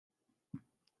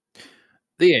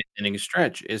The eighth inning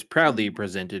stretch is proudly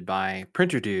presented by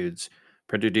Printer Dudes.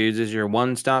 Printer Dudes is your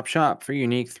one stop shop for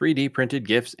unique 3D printed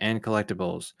gifts and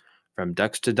collectibles. From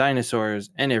ducks to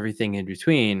dinosaurs and everything in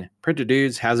between, Printer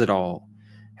Dudes has it all.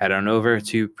 Head on over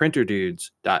to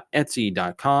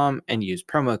printerdudes.etsy.com and use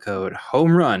promo code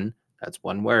HOMERUN, that's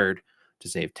one word, to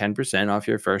save 10% off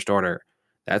your first order.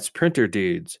 That's Printer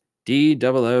Dudes,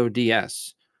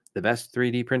 DOODS, the best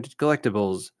 3D printed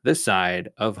collectibles this side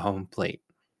of home plate.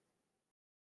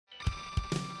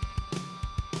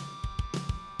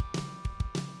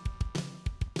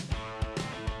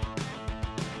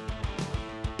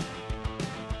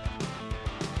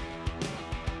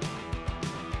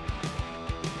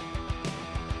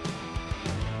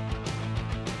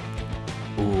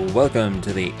 Welcome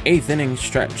to the eighth inning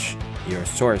stretch, your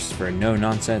source for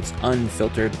no-nonsense,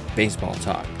 unfiltered baseball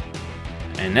talk.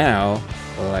 And now,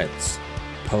 let's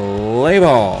play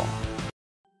ball.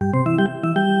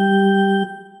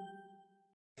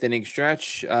 Eighth inning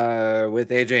stretch with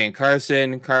AJ and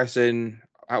Carson. Carson,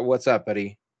 what's up,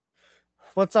 buddy?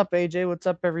 What's up, AJ? What's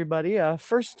up, everybody?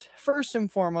 First and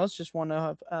foremost, just want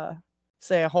to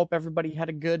say I hope everybody had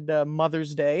a good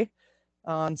Mother's Day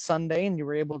on Sunday, and you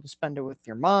were able to spend it with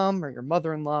your mom or your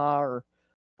mother-in-law, or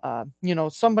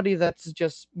somebody that's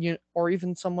just or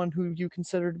even someone who you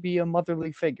consider to be a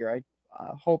motherly figure. I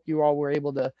hope you all were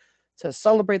able to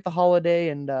celebrate the holiday,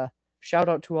 and shout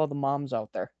out to all the moms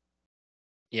out there.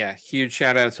 Yeah, huge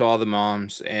shout out to all the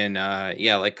moms, and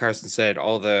like Carson said,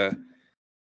 all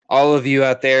of you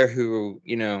out there who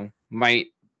might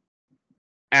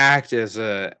act as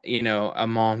a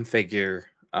mom figure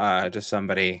to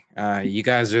somebody. You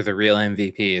guys are the real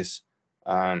MVPs.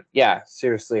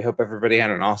 Seriously, hope everybody had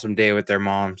an awesome day with their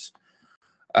moms.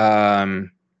 I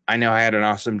know I had an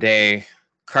awesome day.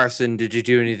 Carson, did you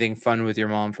do anything fun with your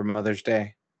mom for Mother's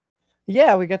Day?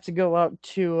 Yeah, we got to go out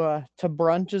to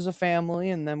brunch as a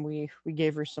family, and then we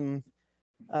gave her some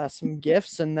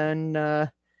gifts, and then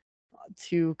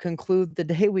to conclude the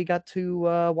day, we got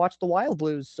to watch the Wild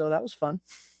Blues, so that was fun.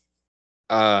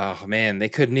 Oh man, they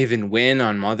couldn't even win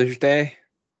on Mother's Day.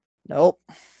 Nope.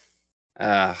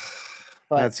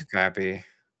 That's crappy.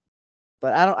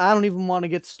 But I don't even want to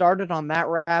get started on that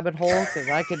rabbit hole, because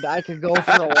I could go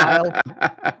for a while.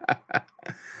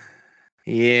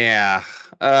 Yeah.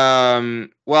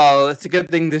 Well, it's a good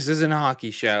thing this isn't a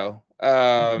hockey show.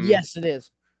 Yes, it is.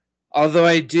 Although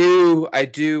I do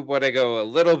want to go a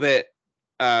little bit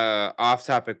off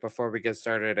topic before we get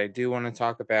started. I do want to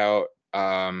talk about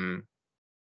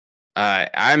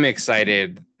I'm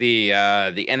excited. The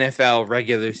NFL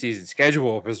regular season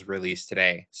schedule was released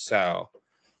today, so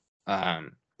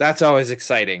that's always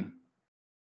exciting.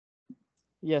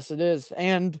 Yes, it is.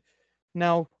 And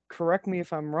now, correct me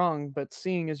if I'm wrong, but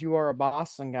seeing as you are a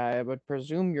Boston guy, I would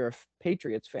presume you're a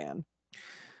Patriots fan.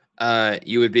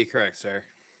 You would be correct, sir.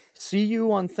 See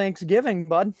you on Thanksgiving,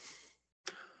 bud.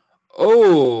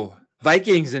 Oh,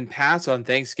 Vikings and Pats on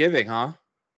Thanksgiving, huh?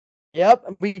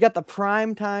 Yep, we got the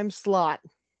prime time slot,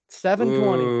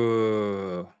 7:20.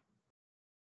 Ooh.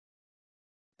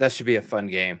 That should be a fun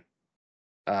game.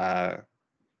 I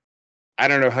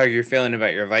don't know how you're feeling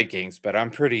about your Vikings, but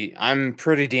I'm pretty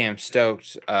damn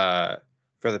stoked for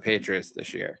the Patriots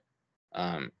this year.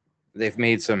 They've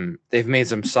made some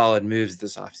solid moves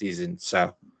this offseason,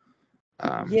 so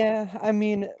yeah, I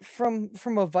mean, from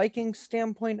a Viking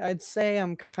standpoint, I'd say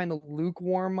I'm kind of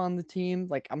lukewarm on the team.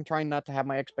 Like, I'm trying not to have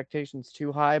my expectations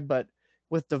too high, but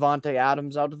with Devontae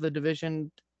Adams out of the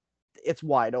division, it's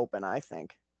wide open, I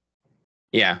think.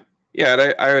 Yeah,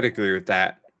 I would agree with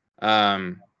that.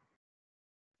 I'll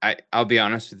be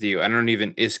honest with you.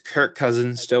 Is Kirk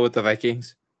Cousins still with the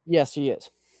Vikings? Yes, he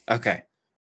is. Okay.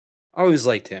 Always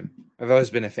liked him. I've always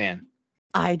been a fan.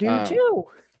 I do too.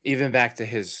 Even back to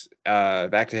his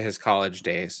college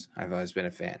days, I've always been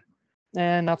a fan.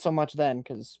 And not so much then,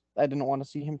 because I didn't want to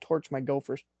see him torch my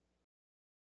Gophers.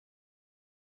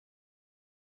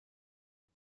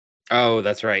 Oh,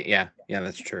 that's right. Yeah,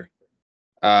 that's true.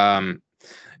 Right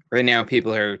now,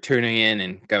 people are tuning in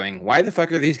and going, "Why the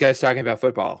fuck are these guys talking about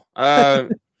football?"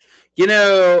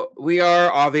 We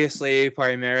are obviously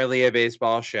primarily a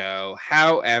baseball show.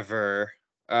 However,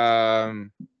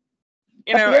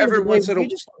 every once in a while, we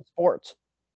just love sports.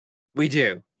 We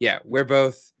do. Yeah, we're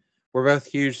both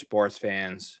huge sports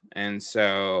fans, and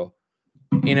so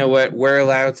you know what? We're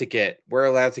allowed to get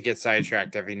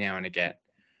sidetracked every now and again.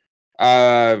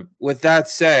 With that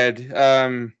said,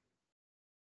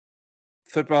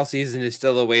 football season is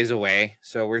still a ways away,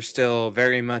 so we're still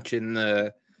very much in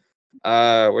the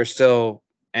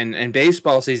and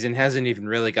baseball season hasn't even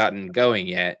really gotten going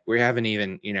yet. We haven't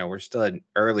even, we're still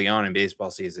early on in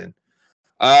baseball season.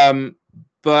 But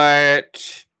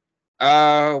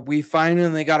we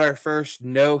finally got our first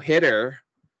no-hitter.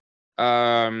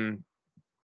 And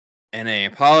I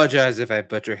apologize if I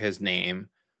butcher his name.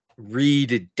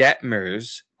 Reid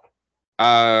Detmers.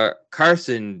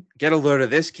 Carson, get a load of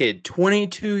this kid.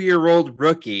 22-year-old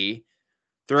rookie,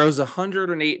 throws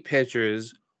 108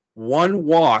 pitches, 1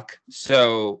 walk.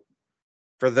 So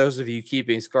for those of you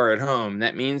keeping score at home,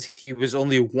 that means he was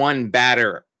only 1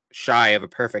 batter shy of a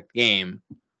perfect game.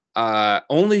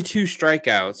 Only 2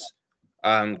 strikeouts.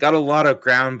 Got a lot of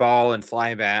ground ball and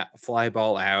fly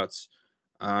ball outs.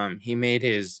 He made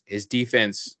his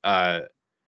defense.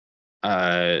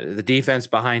 The defense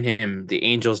behind him, the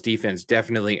Angels defense,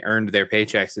 definitely earned their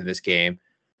paychecks in this game.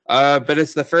 But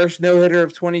it's the first no hitter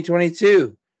of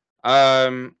 2022.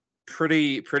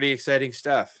 Pretty exciting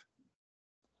stuff.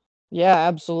 Yeah,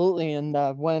 absolutely. And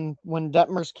when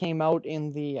Detmers came out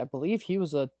in I believe he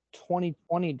was a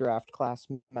 2020 draft class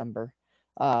member.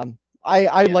 I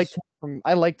Yes.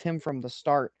 liked him from the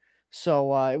start.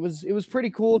 So it was pretty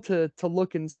cool to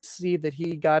look and see that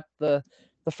he got the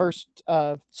first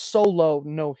solo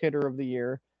no hitter of the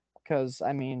year. Because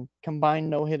I mean, combined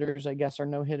no hitters, I guess, are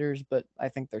no hitters, but I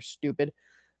think they're stupid.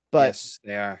 But Yes,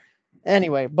 they are.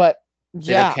 anyway, but They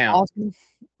don't yeah, count. awesome.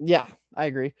 Yeah, I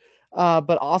agree.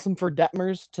 But awesome for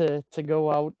Detmers to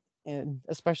go out and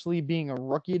especially being a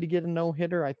rookie to get a no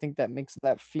hitter. I think that makes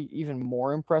that feat even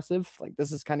more impressive. Like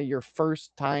this is kind of your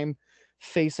first time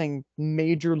facing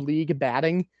major league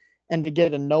batting, and to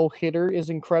get a no hitter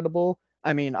is incredible.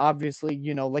 I mean, obviously,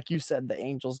 like you said, the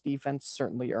Angels defense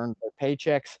certainly earned their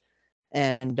paychecks,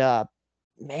 and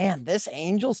man, this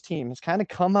Angels team has kind of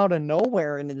come out of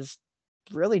nowhere and is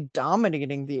really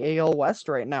dominating the AL West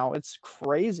right now. It's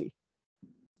crazy.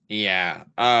 Yeah.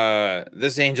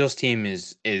 This Angels team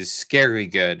is scary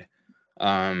good.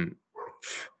 Um,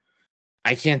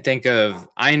 I can't think of.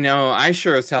 I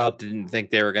sure as hell didn't think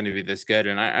they were going to be this good,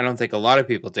 and I don't think a lot of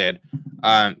people did.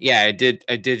 Yeah, I did.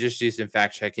 I did just do some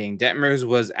fact checking. Detmers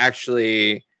was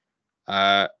actually,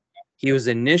 he was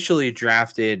initially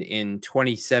drafted in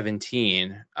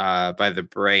 2017 by the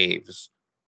Braves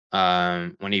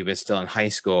when he was still in high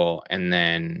school, and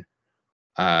then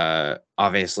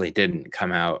obviously didn't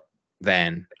come out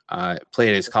then.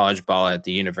 Played his college ball at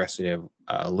the University of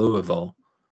Louisville.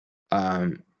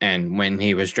 And when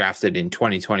he was drafted in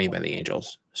 2020 by the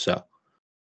Angels. So,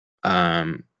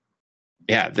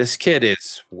 yeah, this kid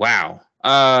is wow.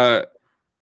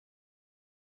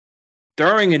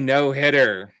 Throwing a no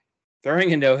hitter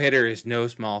is no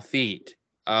small feat.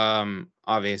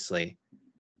 Obviously,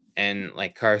 and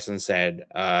like Carson said,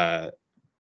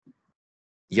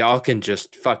 y'all can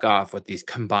just fuck off with these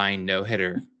combined no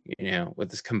hitter.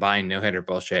 With this combined no hitter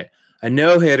bullshit. A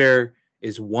no hitter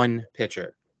is 1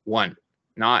 pitcher, 1,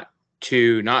 not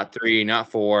 2, not 3,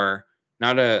 not 4,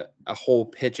 not a whole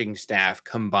pitching staff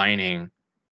combining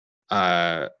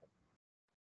to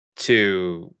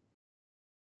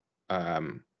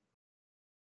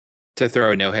to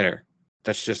throw a no hitter.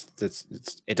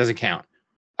 It doesn't count.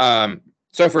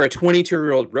 So for a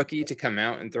 22-year-old rookie to come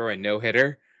out and throw a no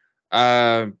hitter,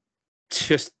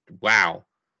 just wow,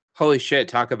 holy shit!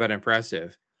 Talk about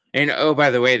impressive. And oh, by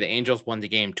the way, the Angels won the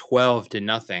game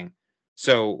 12-0.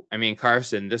 So I mean,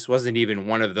 Carson, this wasn't even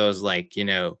one of those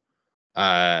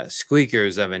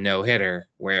squeakers of a no hitter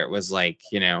where it was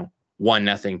 1-0,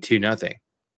 2-0.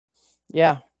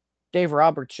 Yeah, Dave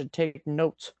Roberts should take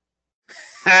notes.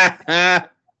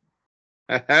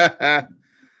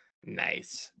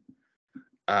 Nice.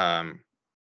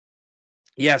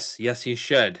 Yes, he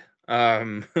should.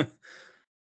 For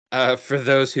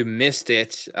those who missed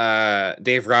it,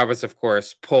 Dave Roberts, of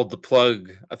course, pulled the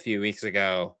plug a few weeks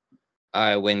ago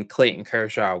when Clayton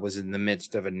Kershaw was in the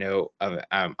midst of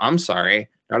I'm sorry,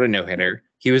 not a no hitter.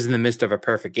 He was in the midst of a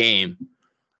perfect game,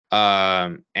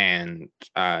 and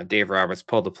Dave Roberts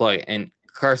pulled the plug. And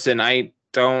Carson, I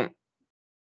don't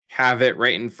have it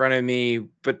right in front of me,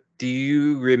 but do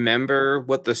you remember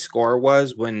what the score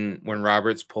was when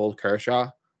Roberts pulled Kershaw?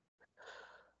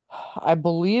 I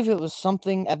believe it was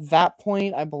something at that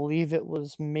point. I believe it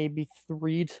was maybe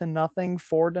 3-0,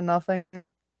 4-0.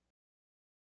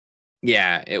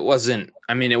 Yeah, it wasn't.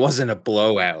 I mean, it wasn't a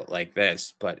blowout like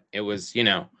this, but it was.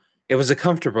 It was a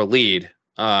comfortable lead.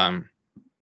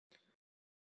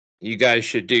 You guys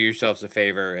should do yourselves a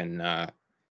favor and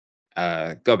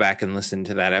go back and listen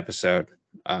to that episode,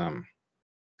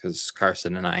 because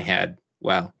Carson and I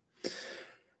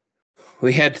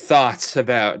we had thoughts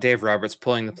about Dave Roberts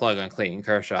pulling the plug on Clayton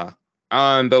Kershaw.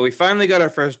 But we finally got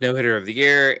our first no hitter of the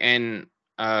year, and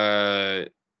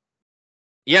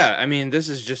yeah, I mean, this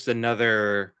is just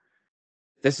another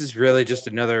this is really just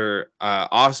another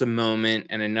awesome moment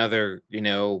and another,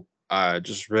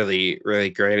 just really, really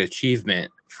great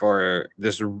achievement for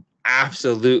this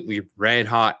absolutely red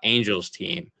hot Angels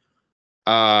team.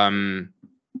 Um,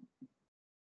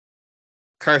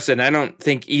 Carson, I don't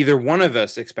think either one of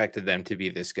us expected them to be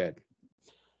this good.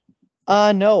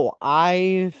 No,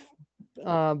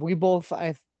 we both,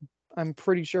 I'm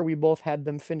pretty sure we both had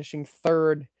them finishing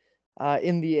third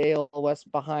in the AL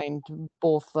West behind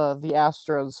both the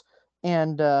Astros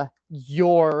and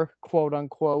your quote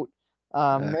unquote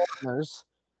Uh, Mariners.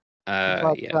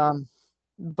 But yeah.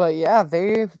 but yeah,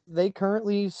 they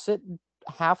currently sit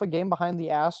half a game behind the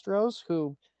Astros,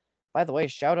 who, by the way,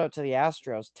 shout out to the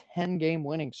Astros, 10-game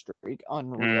winning streak,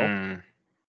 unreal. Mm,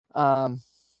 Um,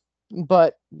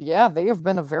 but yeah, they have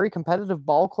been a very competitive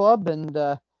ball club,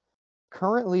 and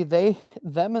currently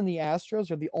them and the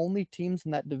Astros are the only teams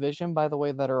in that division, by the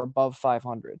way, that are above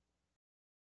 500.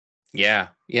 yeah.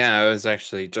 Yeah. I was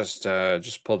actually just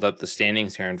pulled up the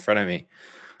standings here in front of me.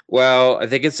 Well, I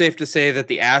think it's safe to say that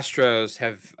the Astros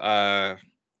have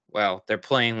they're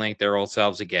playing like their old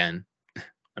selves again,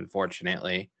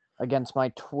 unfortunately. Against my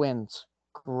Twins.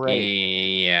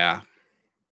 Great. Yeah.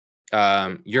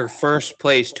 Your first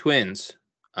place Twins,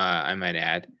 I might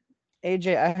add.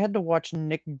 AJ, I had to watch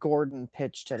Nick Gordon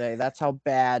pitch today. That's how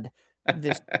bad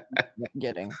this is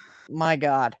getting. My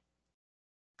God.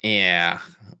 Yeah.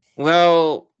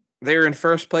 Well, they're in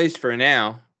first place for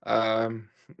now. They're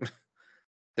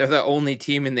the only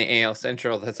team in the AL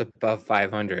Central that's above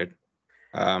 500.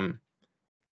 Um,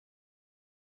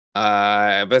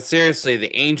 but seriously,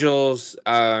 the Angels,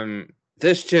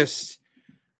 this is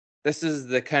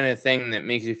the kind of thing that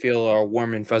makes you feel all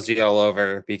warm and fuzzy all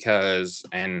over because,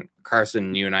 and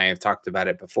Carson, you and I have talked about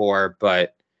it before,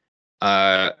 but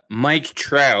Mike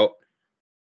Trout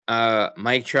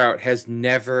has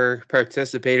never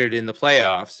participated in the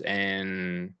playoffs,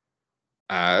 and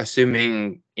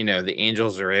assuming the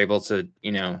Angels are able to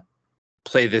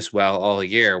play this well all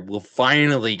year, we'll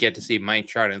finally get to see Mike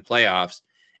Trout in playoffs.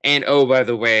 And oh, by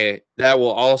the way, that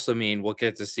will also mean we'll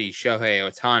get to see Shohei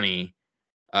Ohtani,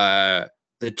 uh,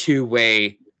 the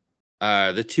two-way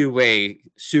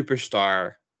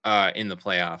superstar in the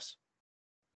playoffs.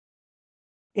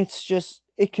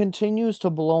 It continues to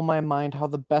blow my mind how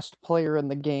the best player in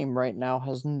the game right now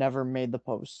has never made the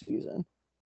postseason.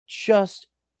 Just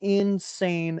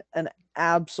insane, an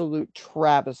absolute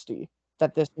travesty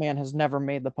that this man has never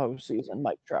made the postseason,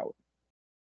 Mike Trout.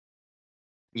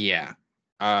 Yeah.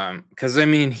 Because I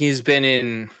mean, he's been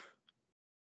in,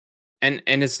 and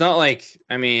it's not like,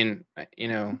 I mean,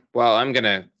 well, I'm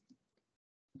gonna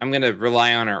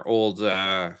rely on our old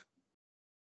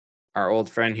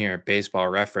friend here, Baseball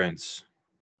Reference.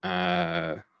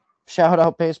 Uh, Shout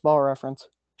out Baseball Reference.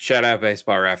 Shout out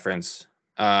Baseball Reference.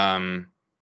 Um,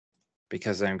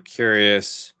 because I'm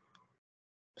curious.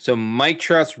 So Mike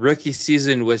Trout's rookie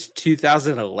season was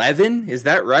 2011. Is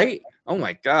that right? Oh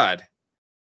my God.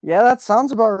 Yeah, that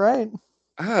sounds about right.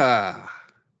 Ah.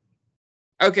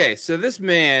 Okay, so this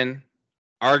man,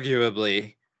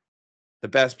 arguably the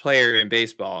best player in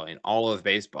baseball, in all of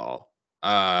baseball.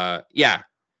 Yeah,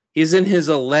 he's in his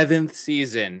 11th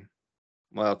season.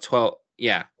 Well, 12.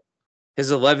 Yeah,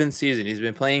 his 11th season. He's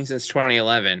been playing since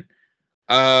 2011.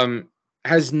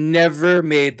 Has never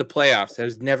made the playoffs.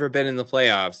 Has never been in the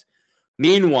playoffs.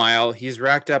 Meanwhile, he's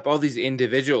racked up all these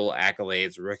individual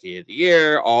accolades: Rookie of the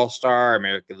Year, All-Star,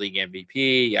 American League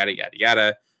MVP, yada yada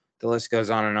yada. The list goes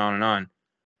on and on and on,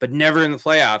 but never in the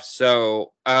playoffs.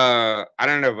 So I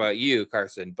don't know about you,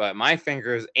 Carson, but my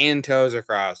fingers and toes are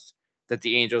crossed that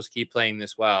the Angels keep playing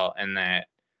this well and that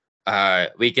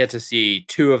we get to see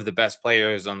two of the best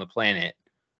players on the planet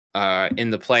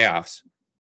in the playoffs.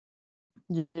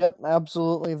 Yep,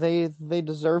 absolutely. They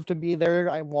deserve to be there.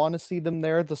 I want to see them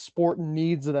there. The sport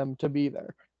needs them to be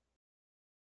there.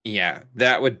 Yeah,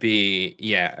 that would be,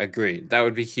 yeah, agreed. That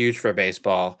would be huge for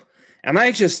baseball. And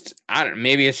I don't,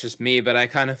 maybe it's just me, but I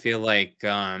kind of feel like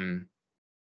how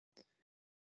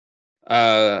do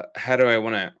I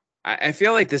want to, I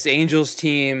feel like this Angels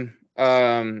team,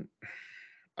 I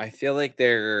feel like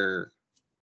I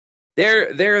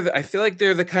feel like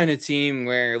they're the kind of team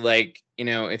where, like,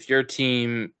 if your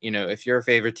team, if your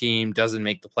favorite team doesn't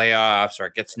make the playoffs or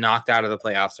gets knocked out of the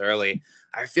playoffs early,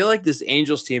 I feel like this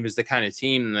Angels team is the kind of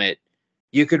team that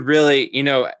you could really,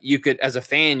 you could, as a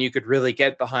fan, you could really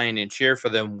get behind and cheer for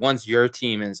them once your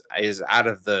team is out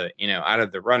of the, out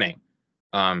of the running.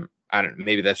 I don't,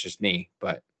 maybe that's just me,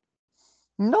 but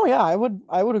No, yeah, I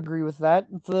would agree with that.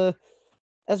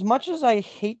 As much as I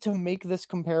hate to make this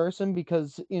comparison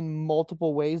because in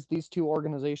multiple ways these two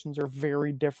organizations are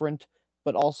very different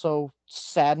but also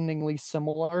saddeningly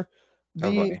similar. Oh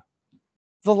The boy.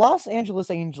 the Los Angeles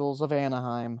Angels of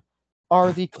Anaheim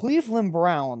are the Cleveland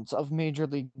Browns of Major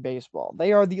League Baseball. They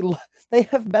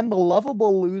have been the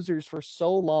lovable losers for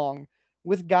so long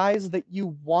with guys that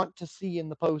you want to see in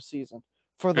the postseason.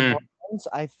 For the Mm, Browns,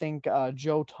 I think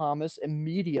Joe Thomas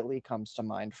immediately comes to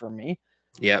mind for me.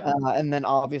 yep. And then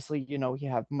obviously, you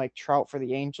have Mike Trout for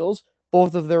the Angels.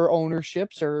 Both of their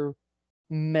ownerships are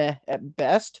meh at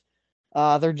best.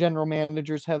 Their general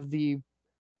managers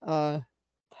uh,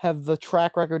 have the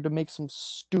track record to make some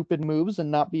stupid moves and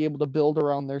not be able to build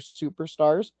around their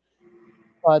superstars.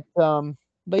 But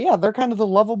yeah, they're kind of the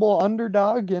lovable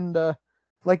underdog, and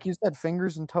like you said,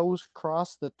 fingers and toes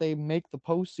crossed that they make the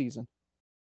postseason.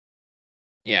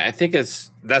 Yeah, I think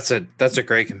that's a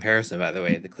great comparison, by the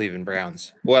way, the Cleveland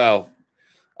Browns. Well,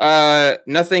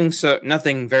 nothing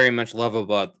very much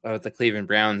lovable about the Cleveland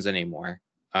Browns anymore.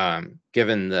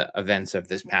 Given the events of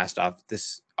this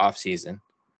off season.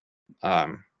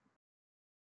 Um,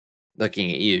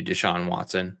 looking at you, Deshaun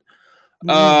Watson.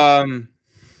 Mm,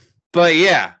 But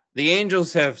yeah, the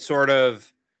Angels have sort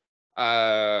of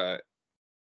uh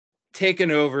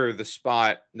taken over the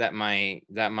spot that my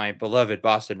beloved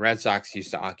Boston Red Sox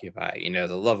used to occupy. The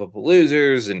lovable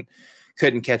losers and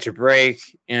couldn't catch a break.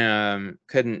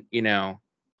 Couldn't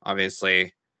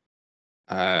obviously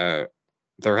uh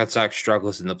the Red Sox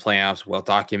struggles in the playoffs well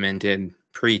documented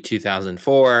pre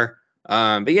 2004.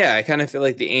 But yeah, I kind of feel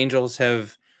like the Angels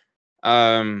have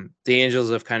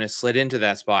kind of slid into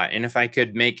that spot. And if I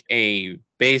could make an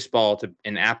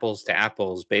apples to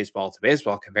apples, baseball to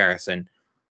baseball comparison,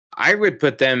 I would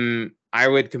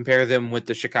compare them with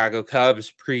the Chicago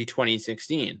Cubs pre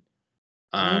 2016.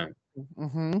 mm, Um,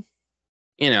 mm-hmm.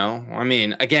 I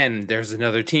mean, again, there's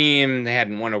another team. They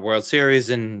hadn't won a World Series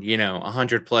in,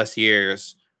 100 plus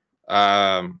years.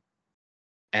 Um,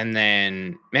 and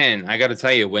then, man, I got to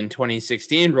tell you, when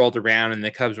 2016 rolled around and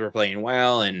the Cubs were playing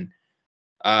well, and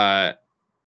uh,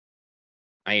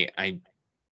 I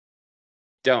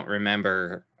don't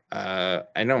remember.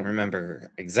 I don't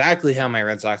remember exactly how my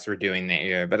Red Sox were doing that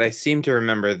year, but I seem to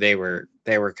remember they were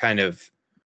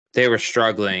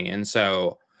struggling, and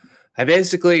so I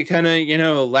basically kind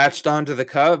of latched onto the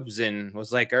Cubs and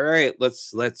was like, all right,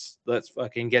 let's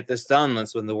fucking get this done.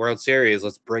 Let's win the World Series.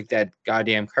 Let's break that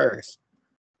goddamn curse.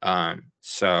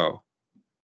 So,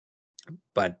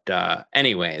 but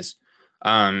anyways,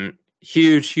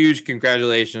 huge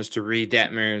congratulations to Reid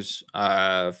Detmers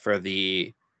for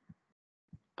the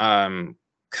um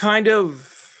kind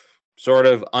of sort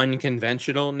of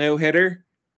unconventional no hitter.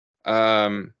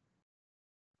 Um,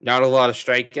 not a lot of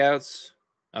strikeouts.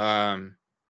 Um,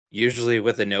 Usually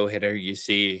with a no hitter, you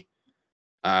see,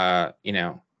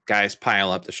 guys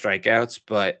pile up the strikeouts.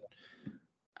 But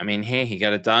I mean, hey, he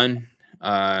got it done.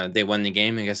 They won the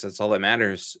game. I guess that's all that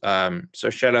matters. So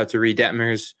shout out to Reid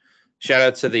Detmers. Shout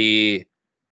out to the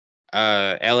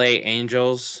LA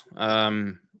Angels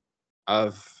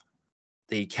of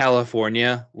the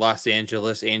California Los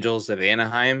Angeles Angels of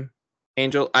Anaheim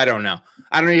Angel. I don't know.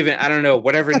 I don't know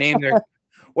whatever name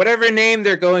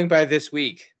they're going by this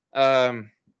week.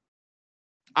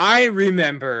 I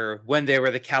remember when they were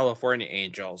the California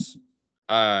Angels.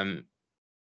 Um,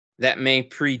 that may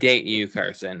predate you,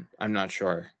 Carson. I'm not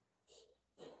sure.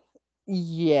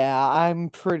 Yeah, I'm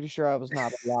pretty sure I was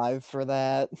not alive for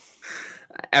that.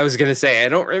 I was gonna say I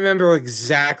don't remember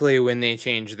exactly when they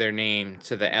changed their name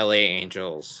to the LA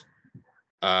Angels.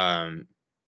 Um,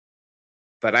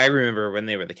 but I remember when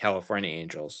they were the California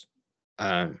Angels.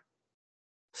 Um,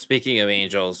 Speaking of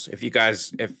Angels, if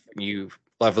you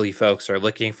lovely folks are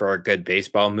looking for a good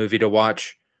baseball movie to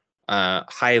watch,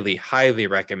 highly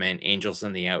recommend Angels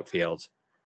in the Outfield,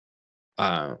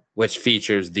 which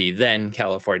features the then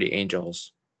California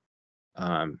Angels.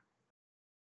 Um,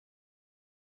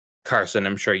 Carson,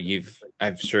 I'm sure you've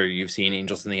seen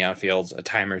Angels in the Outfield a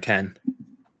time or 10.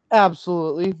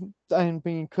 Absolutely. I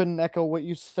mean, couldn't echo what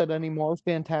you said anymore.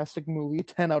 Fantastic movie.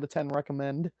 10 out of 10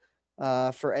 recommend.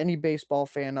 For any baseball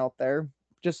fan out there.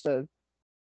 Just a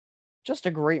just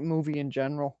a great movie in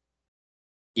general.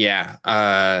 Yeah,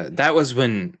 that was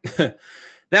when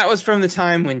that was from the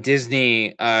time when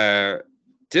Disney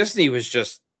was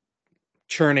just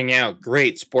churning out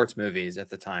great sports movies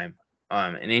at the time.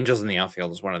 And Angels in the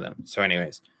Outfield is one of them. So,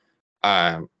 anyways,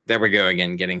 there we go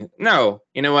again. No,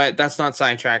 you know what? That's not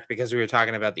sidetracked because we were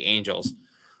talking about the Angels.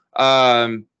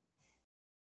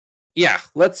 Yeah,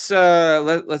 let's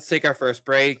take our first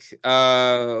break.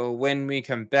 When we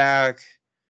come back,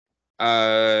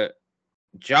 uh,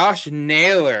 Josh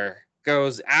Naylor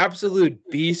goes absolute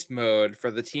beast mode for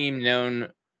the team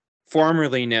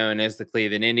formerly known as the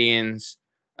Cleveland Indians.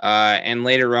 And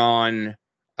later on,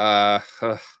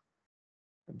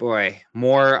 boy,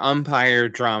 more umpire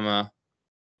drama.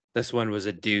 This one was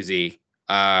a doozy.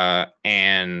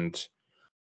 And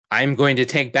I'm going to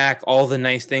take back all the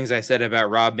nice things I said about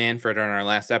Rob Manfred on our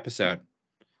last episode.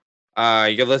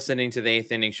 You're listening to the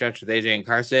 8th Inning Stretch with AJ and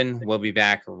Carson. We'll be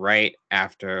back right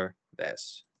after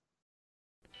this.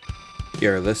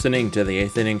 You're listening to the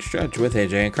 8th Inning Stretch with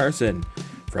AJ and Carson.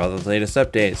 For all the latest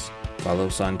updates, follow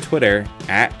us on Twitter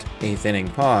at 8th Inning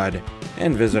Pod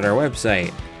and visit our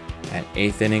website at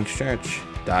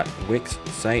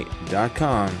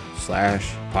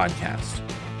 8thinningstretch.wixsite.com/podcast.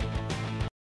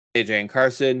 AJ and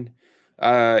Carson,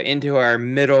 into our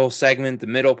middle segment, the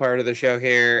middle part of the show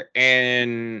here,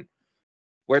 and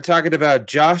we're talking about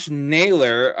Josh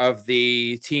Naylor of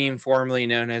the team formerly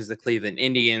known as the Cleveland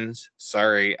Indians.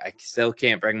 Sorry, I still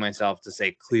can't bring myself to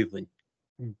say Cleveland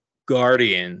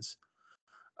Guardians.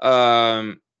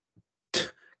 Carson,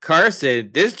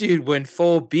 this dude went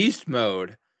full beast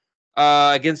mode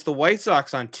against the White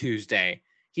Sox on Tuesday.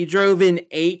 He drove in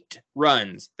 8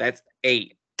 runs. That's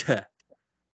 8.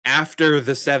 After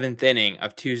the 7th inning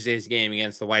of Tuesday's game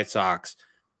against the White Sox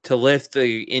to lift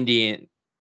the Indian.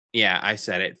 Yeah, I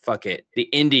said it. Fuck it. The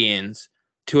Indians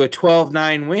to a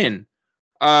 12-9 win.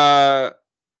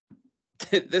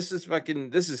 This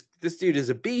dude is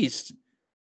a beast.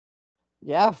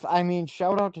 Yeah, I mean,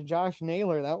 shout out to Josh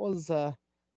Naylor. That was I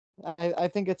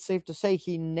think it's safe to say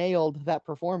he nailed that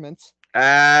performance.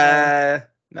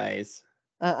 Nice.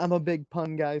 I'm a big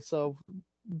pun guy, so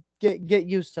get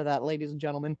used to that, ladies and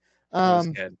gentlemen. That was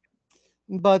good.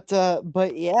 But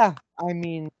yeah, I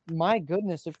mean, my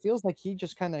goodness, it feels like he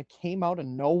just kind of came out of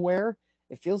nowhere.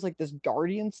 It feels like this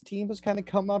Guardians team has kind of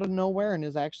come out of nowhere and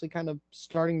is actually kind of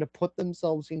starting to put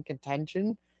themselves in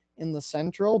contention in the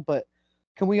Central. But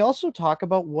can we also talk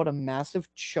about what a massive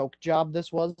choke job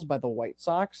this was by the White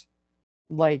Sox?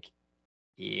 Like,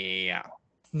 yeah,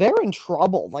 they're in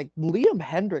trouble. Like, Liam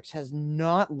Hendricks has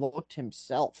not looked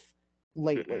himself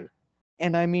lately. Mm-mm.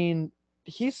 And I mean,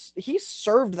 he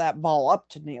served that ball up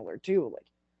to Naylor too. Like,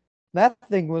 that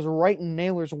thing was right in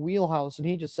Naylor's wheelhouse, and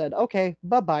he just said, "Okay,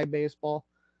 bye-bye, baseball."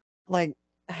 Like,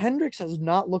 Hendricks has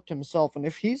not looked himself, and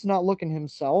if he's not looking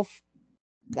himself,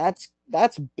 that's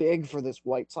big for this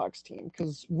White Sox team,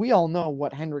 because we all know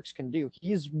what Hendricks can do.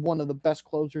 He's one of the best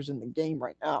closers in the game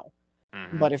right now.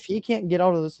 Mm-hmm. But if he can't get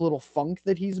out of this little funk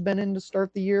that he's been in to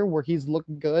start the year, where he's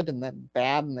looking good and then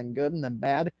bad and then good and then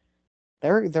bad,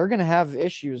 they're gonna have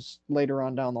issues later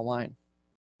on down the line.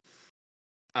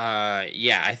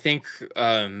 Yeah, I think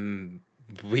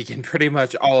we can pretty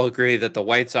much all agree that the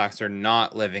White Sox are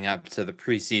not living up to the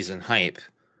preseason hype.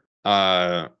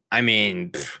 I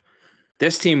mean,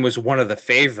 this team was one of the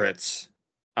favorites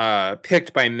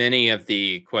picked by many of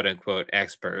the quote-unquote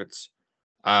experts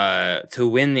to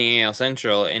win the AL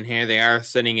Central, and here they are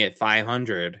sitting at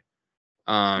 500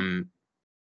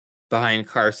 behind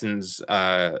Carson's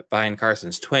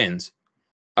Twins.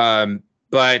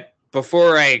 But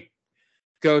before I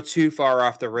go too far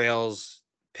off the rails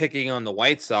picking on the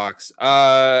White Sox,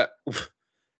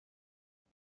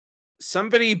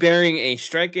 somebody bearing a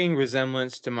striking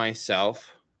resemblance to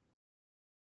myself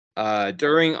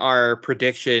during our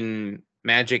prediction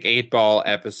Magic 8 Ball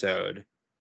episode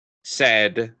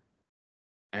said,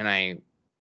 and I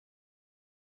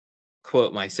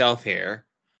quote myself here,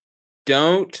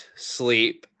 "Don't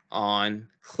sleep on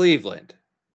Cleveland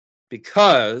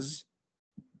because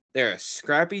they're a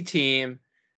scrappy team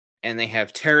and they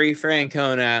have Terry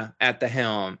Francona at the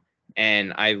helm.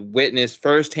 And I witnessed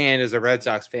firsthand as a Red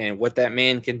Sox fan what that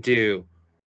man can do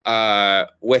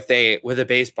with a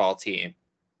baseball team."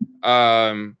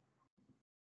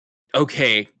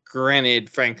 Okay, granted,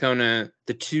 Francona,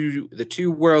 the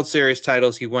two World Series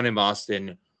titles he won in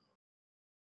Boston,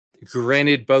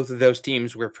 granted, both of those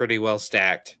teams were pretty well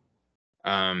stacked.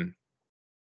 I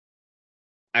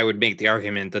would make the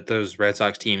argument that those Red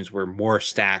Sox teams were more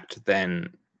stacked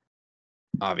than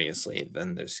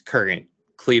this current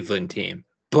Cleveland team.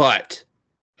 But,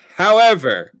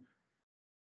 however,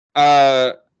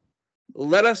 let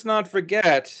us not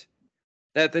forget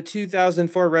that the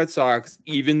 2004 Red Sox,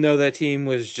 even though that team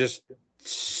was just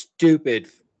stupid,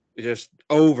 just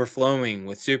overflowing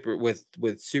with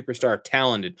superstar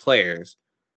talented players,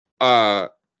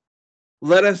 let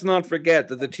us not forget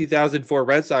that the 2004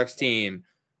 Red Sox team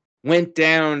went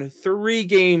down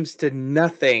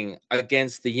 3-0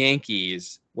 against the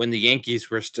Yankees when the Yankees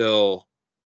were still,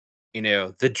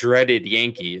 the dreaded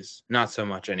Yankees. Not so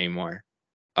much anymore.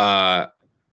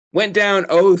 Went down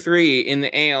 0-3 in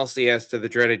the ALCS to the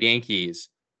dreaded Yankees.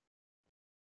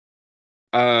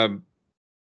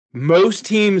 most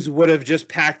teams would have just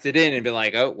packed it in and been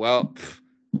like, oh, well,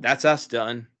 that's us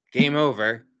done. Game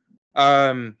over.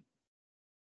 But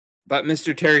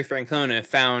Mr. Terry Francona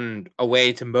found a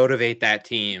way to motivate that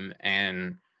team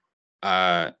and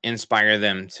inspire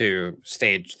them to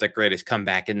stage the greatest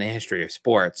comeback in the history of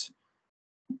sports.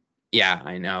 Yeah,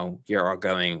 I know you're all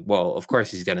going, well, of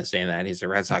course he's going to say that. He's a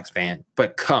Red Sox fan,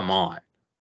 but come on.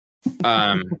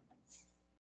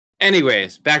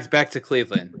 Anyways, back to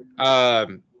Cleveland.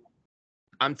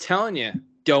 I'm telling you,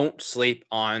 don't sleep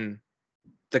on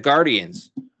the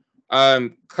Guardians.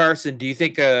 Carson, do you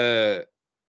think oh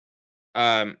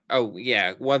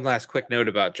yeah, one last quick note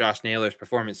about Josh Naylor's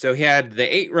performance. So he had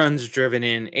the 8 runs driven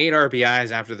in, 8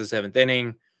 RBIs after the 7th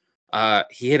inning.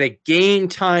 He hit a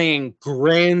game-tying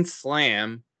grand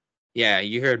slam. Yeah,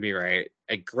 you heard me right.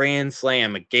 A grand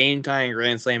slam, a game-tying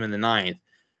grand slam in the 9th,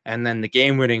 and then the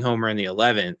game-winning homer in the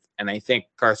 11th. And I think,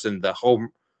 Carson, the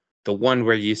one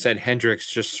where you said Hendricks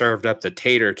just served up the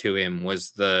tater to him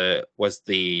was the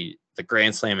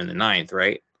grand slam in the 9th,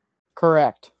 right?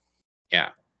 Correct. Yeah.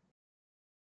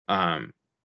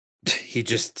 He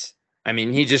just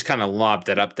kind of lobbed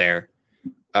it up there.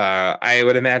 I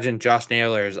would imagine Josh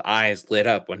Naylor's eyes lit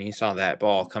up when he saw that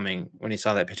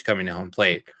pitch coming to home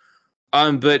plate.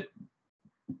 But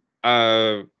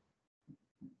I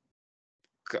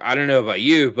don't know about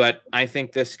you, but I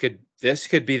think this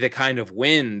could be the kind of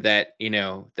win that,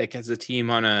 that gets a team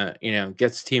on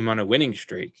a winning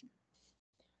streak.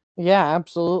 Yeah,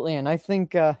 absolutely. And I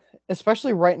think,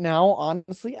 especially right now,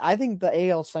 honestly, I think the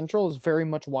AL Central is very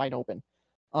much wide open.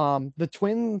 The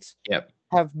Twins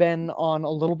have been on a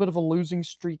little bit of a losing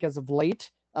streak as of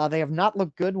late. They have not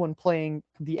looked good when playing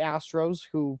the Astros,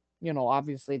 who,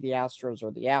 obviously the Astros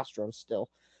are the Astros still.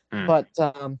 But,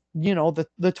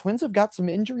 the Twins have got some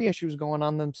injury issues going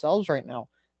on themselves right now.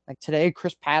 Like today,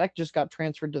 Chris Paddock just got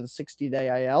transferred to the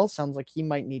 60-day IL. Sounds like he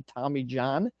might need Tommy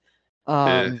John.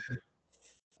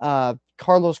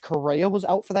 Carlos Correa was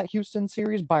out for that Houston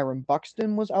series. Byron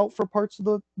Buxton was out for parts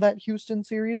of that Houston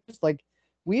series. Like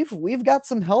we've got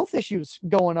some health issues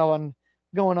going on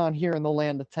here in the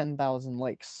land of 10,000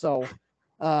 lakes. So,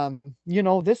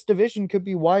 this division could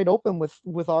be wide open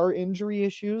with our injury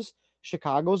issues.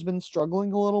 Chicago's been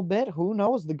struggling a little bit. Who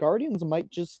knows? The Guardians might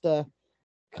just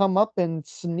come up and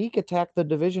sneak attack the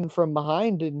division from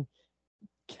behind and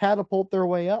catapult their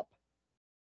way up.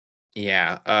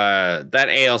 Yeah, that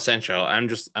AL Central.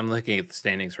 I'm looking at the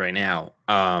standings right now.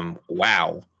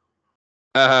 Wow.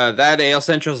 That AL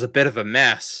Central is a bit of a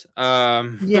mess.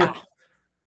 Yeah.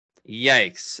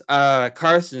 Yikes.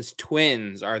 Carson's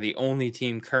Twins are the only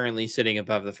team currently sitting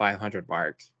above the 500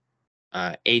 mark.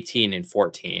 18 and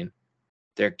 14.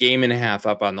 They're game and a half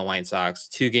up on the White Sox,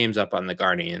 2 games up on the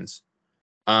Guardians.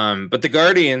 But the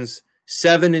Guardians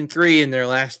 7 and 3 in their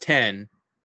last 10.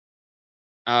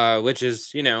 Which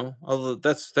is,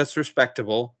 that's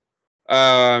respectable.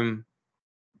 I've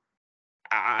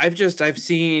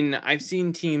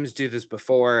seen teams do this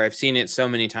before. I've seen it so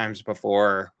many times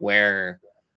before where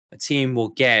a team will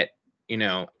get,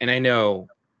 and I know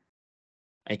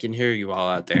I can hear you all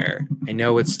out there. I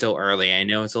know it's still early. I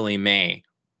know it's only May,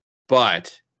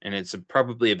 and it's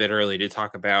probably a bit early to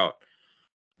talk about,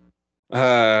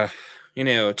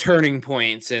 turning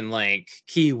points and like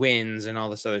key wins and all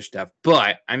this other stuff.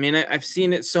 But I mean, I've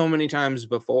seen it so many times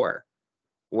before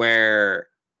where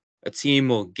a team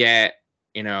will get,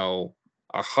 a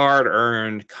hard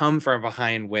earned come from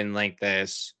behind win like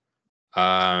this.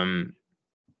 And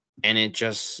it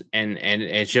just, and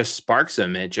it just sparks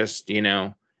them. It just,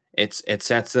 it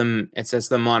sets them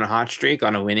on a hot streak,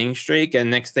 on a winning streak. And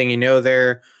next thing you know,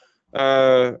 they're,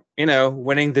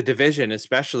 winning the division,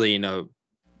 especially,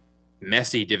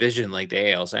 messy division like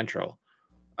the AL Central.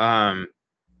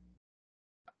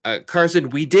 Carson,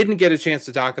 we didn't get a chance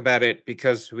to talk about it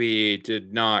because we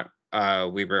did not.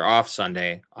 We were off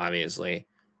Sunday, obviously.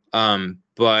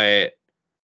 But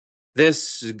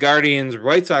this Guardians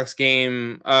White Sox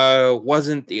game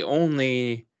wasn't the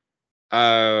only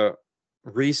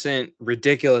recent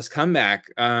ridiculous comeback.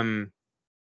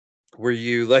 Were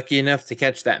you lucky enough to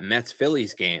catch that Mets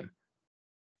Phillies game?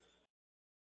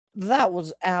 That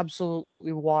was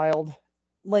absolutely wild.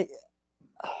 Like,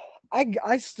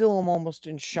 I still am almost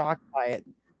in shock by it.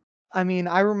 I mean,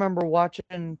 I remember I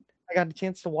got a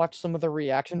chance to watch some of the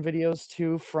reaction videos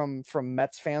too from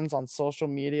Mets fans on social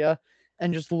media,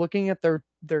 and just looking at their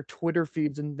Twitter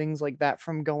feeds and things like that,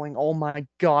 from going, "Oh my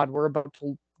God, we're about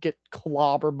to get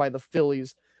clobbered by the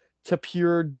Phillies," to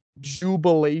pure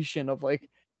jubilation of like,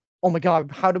 "Oh my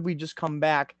God, how did we just come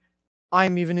back?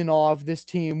 I'm even in awe of this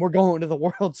team. We're going to the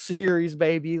World Series,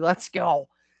 baby. Let's go."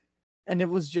 And it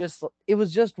was just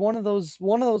one of those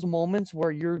moments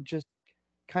where you're just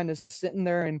kind of sitting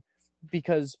there, and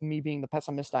because me being the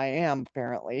pessimist I am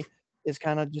apparently, is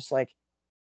kind of just like,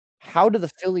 how do the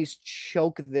Phillies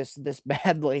choke this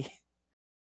badly?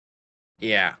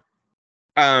 Yeah.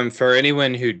 For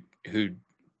anyone who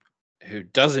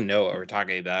doesn't know what we're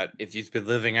talking about, if you've been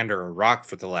living under a rock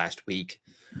for the last week,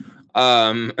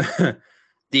 the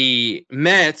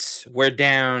Mets were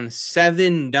down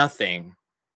 7-0,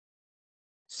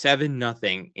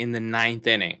 7-0 in the ninth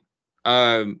inning.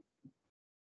 I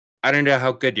don't know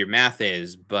how good your math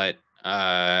is, but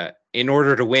in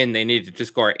order to win, they needed to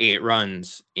score 8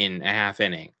 runs in a half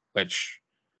inning, which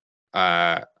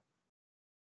hasn't.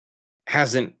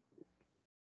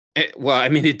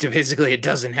 Basically, it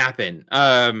doesn't happen.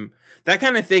 That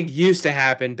kind of thing used to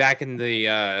happen back in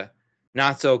the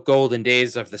not so golden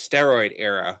days of the steroid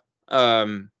era,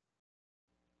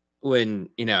 when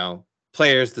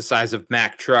players the size of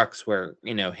Mack trucks were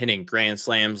hitting grand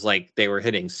slams like they were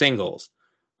hitting singles.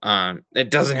 It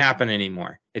doesn't happen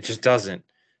anymore. It just doesn't.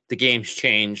 The game's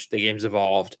changed. The game's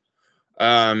evolved.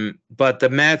 But the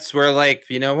Mets were like,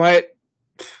 you know what?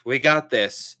 We got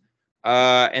this.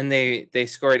 And they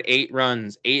scored 8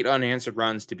 runs, 8 unanswered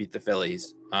runs to beat the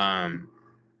Phillies. And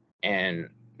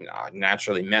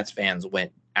naturally, Mets fans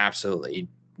went absolutely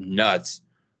nuts.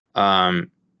 And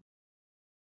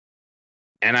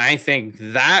I think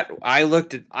that I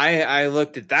looked at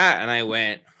that and I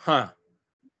went, huh,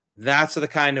 that's the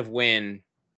kind of win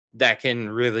that can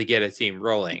really get a team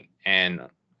rolling. And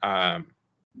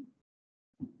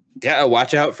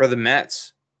watch out for the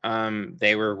Mets.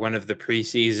 They were one of the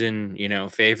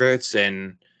preseason, favorites,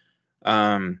 and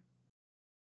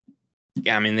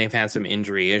they've had some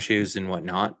injury issues and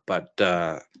whatnot, but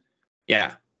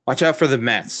watch out for the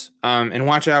Mets. And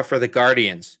watch out for the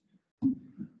Guardians.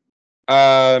 We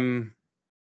are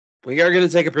going to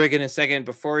take a break in a second.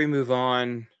 Before we move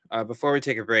on, before we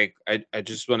take a break, I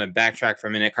just want to backtrack for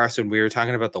a minute. Carson, we were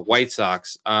talking about the White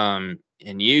Sox, and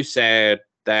you said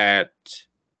that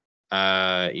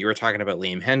you were talking about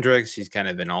Liam Hendricks. He's kind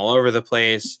of been all over the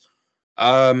place.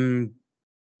 The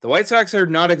White Sox are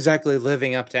not exactly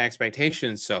living up to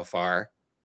expectations so far.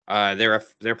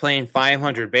 They're playing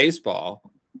 500 baseball,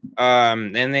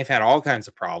 and they've had all kinds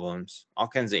of problems, all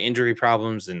kinds of injury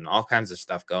problems, and all kinds of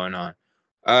stuff going on.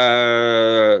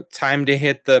 Time to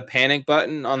hit the panic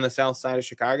button on the south side of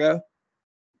Chicago.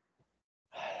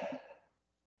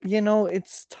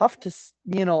 It's tough to,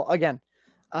 again,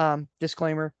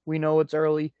 disclaimer, we know it's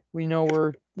early. We know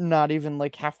we're not even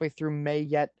like halfway through May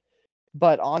yet.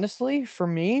 But honestly, for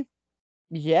me,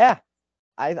 yeah,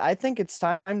 I think it's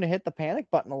time to hit the panic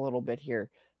button a little bit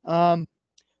here.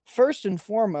 First and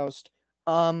foremost,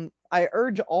 I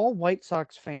urge all White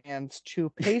Sox fans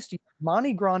to paste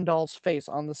Monty Grandal's face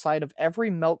on the side of every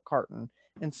milk carton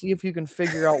and see if you can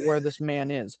figure out where this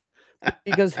man is.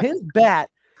 Because his bat,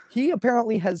 he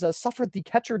apparently has suffered the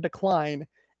catcher decline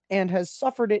and has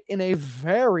suffered it in a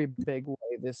very big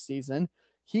way this season.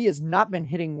 He has not been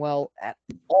hitting well at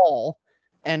all.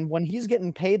 And when he's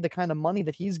getting paid the kind of money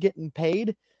that he's getting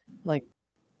paid, like,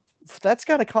 that's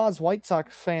got to cause White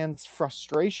Sox fans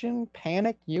frustration,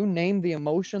 panic, you name the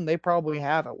emotion, they probably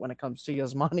have it when it comes to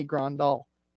Yasmani Grandal,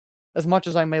 as much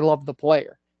as I may love the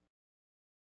player.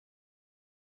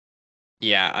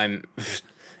 Yeah,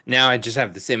 now I just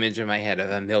have this image in my head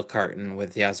of a milk carton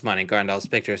with Yasmani Grandal's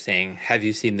picture saying, "Have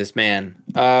you seen this man?"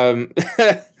 I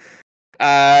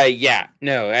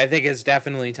think it's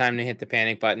definitely time to hit the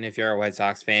panic button if you're a White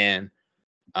Sox fan.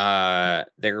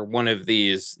 They're one of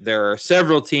these. There are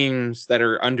several teams that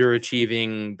are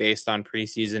underachieving based on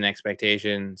preseason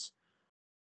expectations.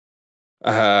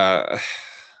 My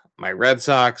Red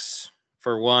Sox,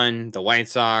 for one, the White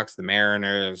Sox, the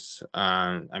Mariners.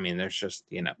 There's just,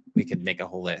 we could make a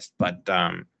whole list, but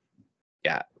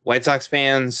White Sox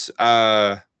fans.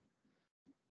 I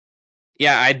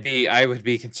would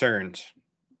be concerned.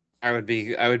 I would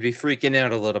be freaking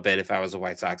out a little bit if I was a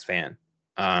White Sox fan.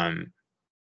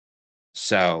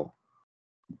 So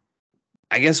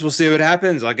I guess we'll see what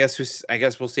happens. I guess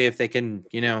we'll see if they can,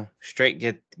 straight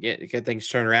get things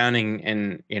turned around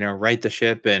and right the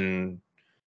ship and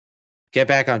get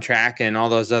back on track and all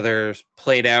those other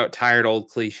played out, tired old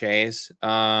cliches.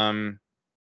 So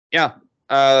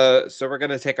we're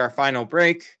gonna take our final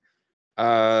break.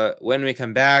 When we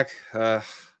come back,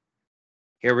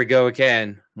 here we go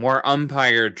again. More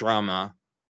umpire drama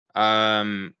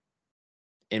in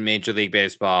Major League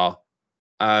Baseball.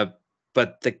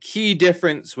 But the key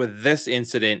difference with this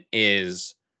incident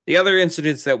is the other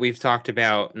incidents that we've talked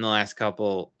about in the last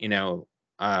couple,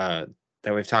 that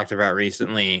we've talked about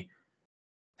recently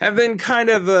have been kind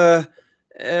of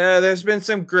there's been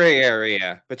some gray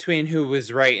area between who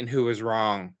was right and who was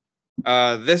wrong.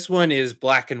 This one is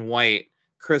black and white,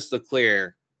 crystal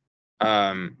clear.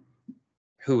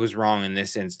 Who was wrong in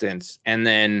this instance. And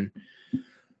then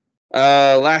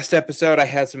last episode, I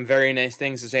had some very nice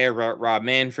things to say about Rob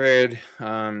Manfred.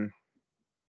 And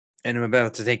I'm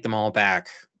about to take them all back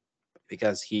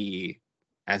because he,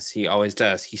 as he always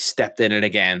does, he stepped in it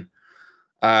again.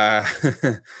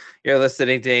 You're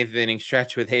listening to 8th Inning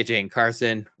Stretch with AJ and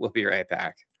Carson. We'll be right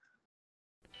back.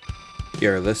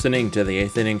 You're listening to the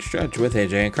 8th Inning Stretch with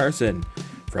AJ and Carson.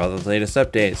 For all the latest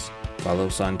updates, follow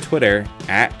us on Twitter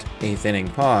at 8th Inning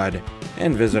Pod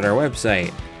and visit our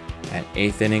website at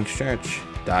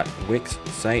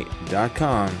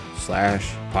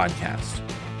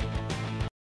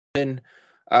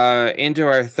 8thinningstretch.wixsite.com/podcast. Into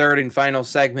our third and final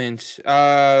segment,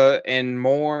 and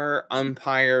more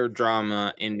umpire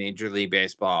drama in Major League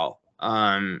Baseball.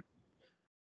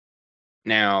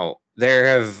 Now there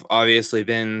have obviously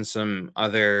been some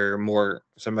other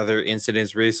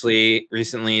incidents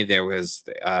recently. There was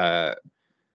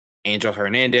Angel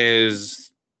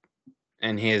Hernandez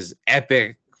and his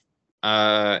epic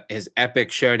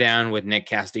showdown with Kyle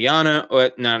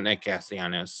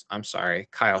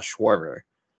Schwarber.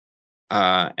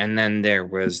 And then there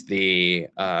was the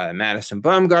Madison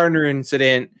Bumgarner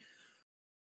incident.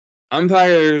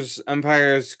 Umpires,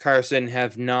 Carson,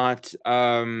 have not.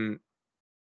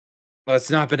 Well,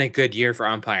 it's not been a good year for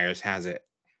umpires, has it?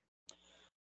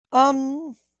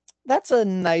 That's a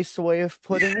nice way of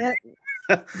putting it.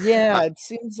 Yeah, it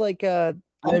seems like I'm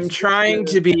attempting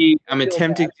to be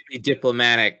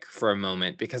diplomatic for a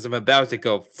moment because I'm about to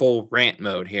go full rant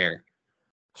mode here.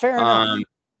 Fair enough.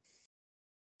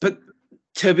 But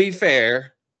to be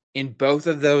fair, in both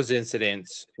of those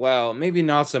incidents, well, maybe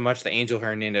not so much the Angel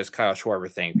Hernandez Kyle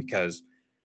Schwarber thing, because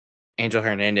Angel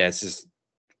Hernandez is,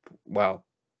 well,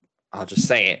 I'll just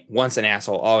say it, once an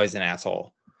asshole, always an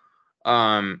asshole.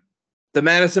 The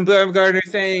Madison Bumgarner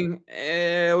thing,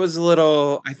 it was a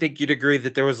little, I think you'd agree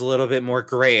that there was a little bit more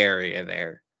gray area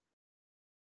there.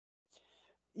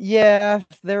 Yeah,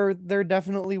 there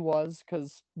definitely was,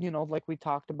 because, like we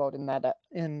talked about in that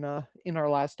in our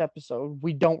last episode,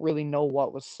 we don't really know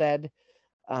what was said.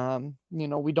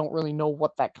 We don't really know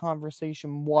what that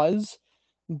conversation was,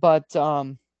 but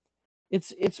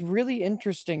it's really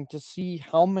interesting to see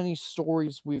how many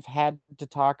stories we've had to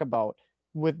talk about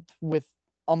with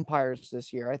umpires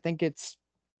this year. I think it's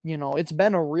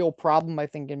been a real problem, I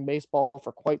think, in baseball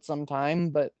for quite some time,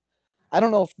 but I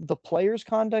don't know if the players'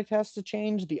 conduct has to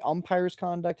change, the umpires'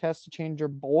 conduct has to change, or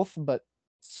both, but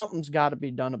something's got to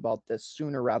be done about this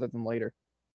sooner rather than later.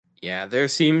 Yeah, there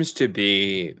seems to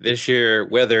be this year,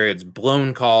 whether it's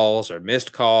blown calls or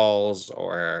missed calls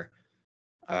or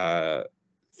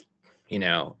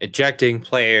ejecting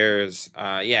players.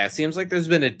 It seems like there's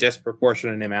been a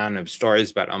disproportionate amount of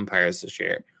stories about umpires this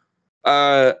year.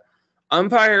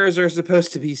 Umpires are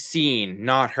supposed to be seen,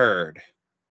 not heard.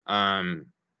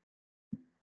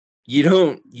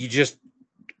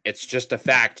 It's just a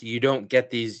fact. You don't get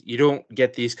these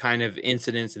kind of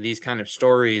incidents and these kind of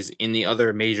stories in the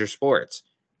other major sports.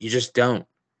 You just don't.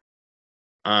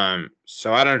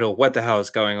 So I don't know what the hell is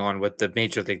going on with the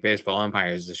Major League Baseball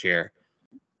umpires this year.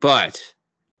 But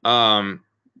on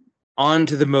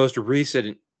to the most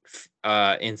recent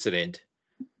incident.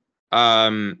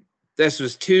 This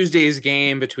was Tuesday's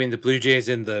game between the Blue Jays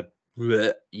and the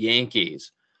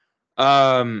Yankees.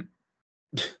 Blue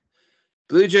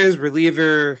Jays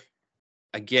reliever,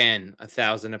 again,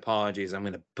 1,000 apologies. I'm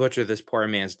going to butcher this poor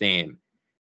man's name.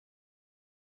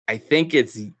 I think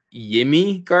it's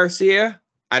Yimi Garcia.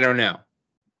 I don't know.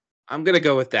 I'm going to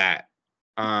go with that.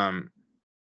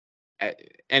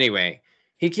 Anyway,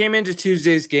 he came into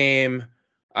Tuesday's game.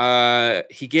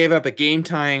 He gave up a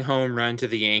game-tying home run to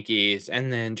the Yankees,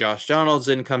 and then Josh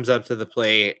Donaldson comes up to the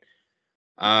plate.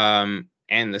 And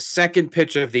the second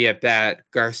pitch of the at-bat,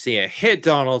 Garcia hit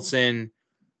Donaldson.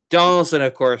 Donaldson,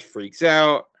 of course, freaks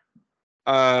out.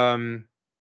 And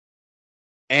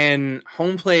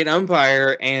home plate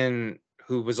umpire, and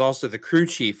who was also the crew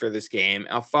chief for this game,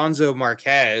 Alfonso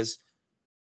Marquez,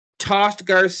 tossed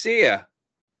Garcia.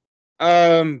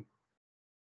 And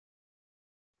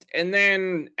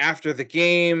then after the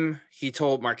game,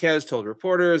 Marquez told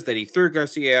reporters that he threw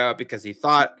Garcia out because he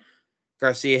thought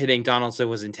Garcia hitting Donaldson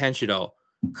was intentional.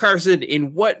 Carson,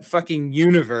 in what fucking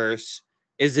universe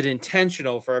is it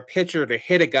intentional for a pitcher to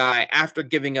hit a guy after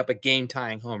giving up a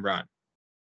game-tying home run?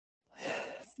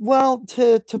 Well,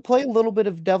 to play a little bit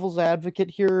of devil's advocate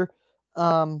here,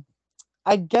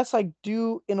 I guess I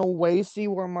do, in a way, see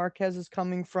where Marquez is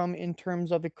coming from in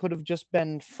terms of it could have just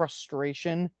been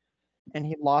frustration and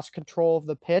he lost control of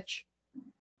the pitch.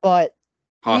 But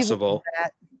even Possible.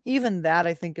 that, even that,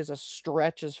 I think is a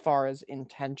stretch as far as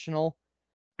intentional.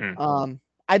 Mm.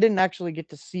 I didn't actually get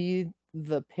to see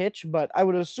the pitch, but I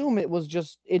would assume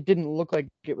it didn't look like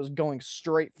it was going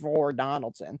straight for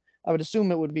Donaldson. I would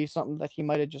assume it would be something that he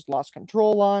might have just lost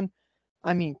control on.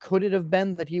 I mean, could it have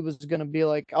been that he was going to be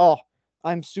like, oh,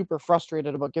 I'm super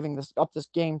frustrated about giving this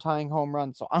game tying home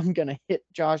run, so I'm going to hit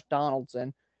Josh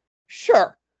Donaldson?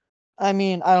 Sure. I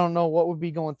mean, I don't know what would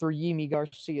be going through Yimi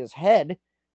Garcia's head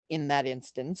in that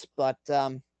instance, but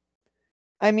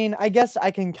I mean, I guess I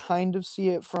can kind of see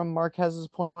it from Marquez's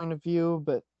point of view,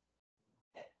 but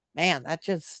man, that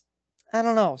just I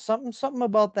don't know. Something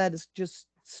about that is just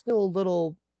still a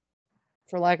little,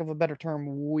 for lack of a better term,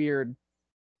 weird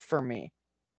for me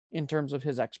in terms of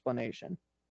his explanation.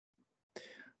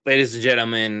 Ladies and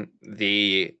gentlemen,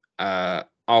 the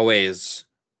always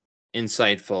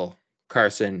insightful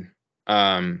Carson.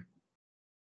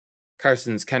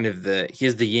 Carson's kind of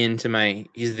he's the yin to my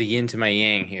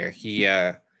yang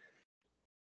here.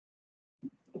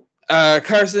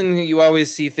 Carson, you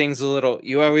always see things a little.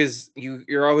 You're always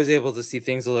able to see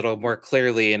things a little more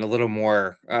clearly and a little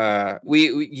more.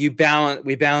 We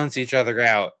balance each other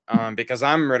out. Because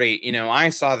I'm ready. I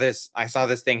saw this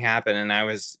thing happen, and I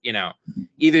was,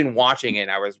 even watching it,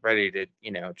 I was ready to,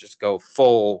 just go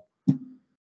full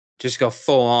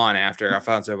on after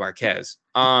Alfonso Marquez.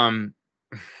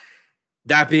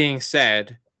 That being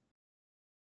said,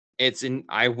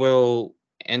 I will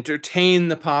entertain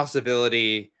the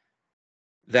possibility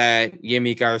that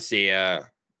Yimi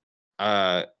Garcia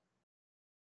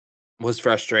was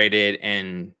frustrated,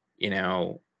 and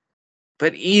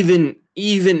but even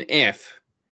if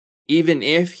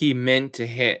he meant to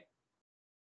hit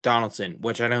Donaldson,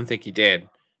 which I don't think he did,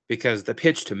 because the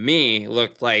pitch to me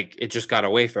looked like it just got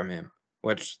away from him,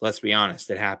 which, let's be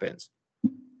honest, it happens.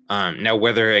 Now,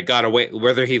 whether it got away,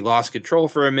 whether he lost control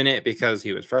for a minute because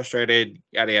he was frustrated,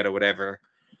 yada yada, whatever,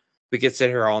 we could sit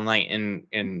here all night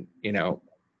and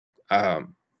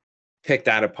pick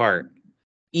that apart.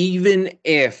 Even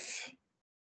if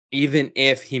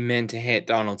he meant to hit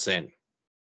Donaldson,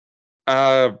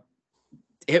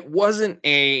 it wasn't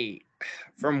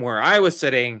from where I was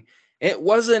sitting, it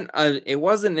wasn't an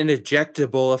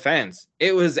ejectable offense.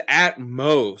 It was at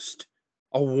most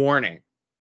a warning.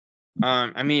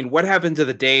 I mean, what happened to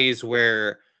the days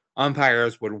where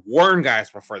umpires would warn guys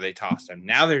before they tossed them?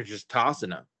 Now they're just tossing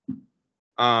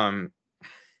them.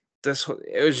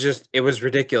 It was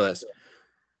ridiculous.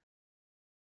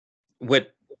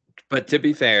 But to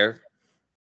be fair,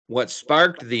 what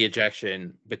sparked the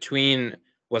ejection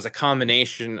was a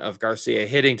combination of Garcia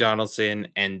hitting Donaldson,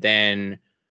 and then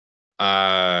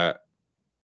so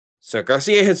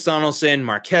Garcia hits Donaldson,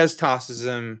 Marquez tosses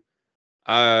him.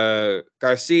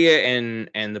 Garcia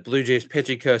and the Blue Jays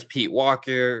pitching coach Pete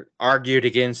Walker argued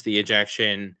against the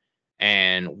ejection,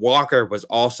 and Walker was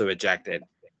also ejected.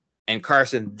 And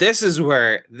Carson, this is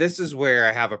where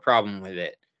I have a problem with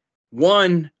it.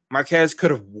 One, Marquez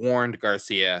could have warned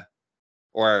Garcia,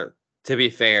 or to be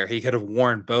fair, he could have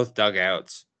warned both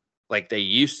dugouts like they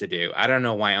used to do. I don't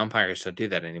know why umpires don't do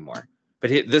that anymore. But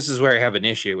this is where I have an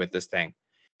issue with this thing.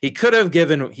 He should have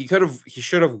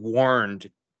warned.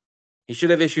 He should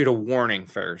have issued a warning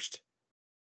first.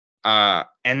 And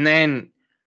then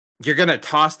you're going to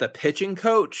toss the pitching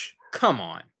coach? Come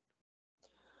on.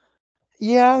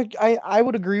 Yeah, I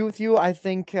would agree with you. I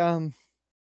think I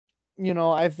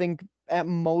think at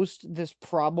most this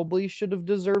probably should have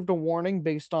deserved a warning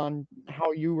based on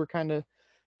how you were kind of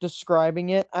describing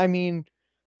it. I mean,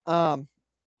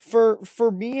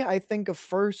 for me, I think a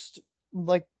first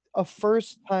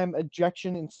time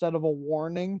ejection instead of a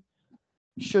warning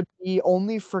should be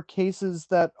only for cases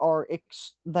that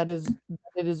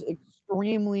it is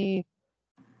extremely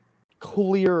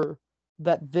clear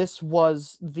that this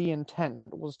was the intent,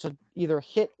 was to either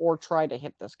hit or try to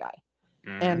hit this guy.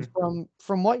 And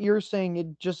from what you're saying,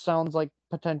 it just sounds like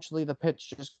potentially the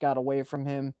pitch just got away from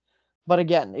him. But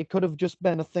again, it could have just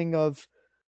been a thing of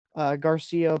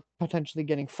Garcia potentially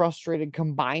getting frustrated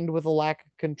combined with a lack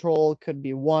of control. Could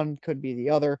be one, could be the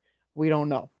other. We don't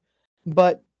know.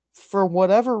 But for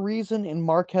whatever reason in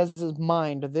Marquez's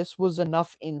mind, this was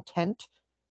enough intent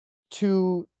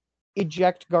to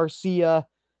eject Garcia.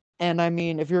 And I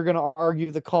mean, if you're going to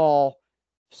argue the call,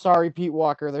 sorry, Pete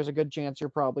Walker, there's a good chance you're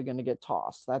probably going to get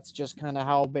tossed. That's just kind of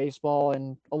how baseball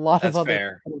and a lot of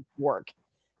other sports work.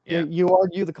 Yeah. You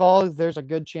argue the call, there's a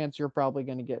good chance you're probably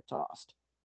going to get tossed.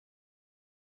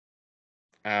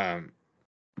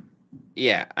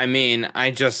 Yeah, I mean,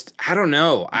 I don't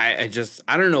know. I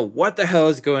don't know what the hell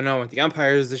is going on with the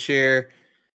umpires this year.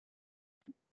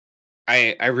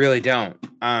 I really don't.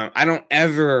 I don't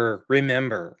ever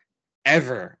remember,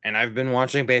 ever, and I've been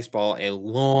watching baseball a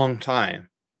long time.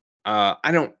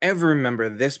 I don't ever remember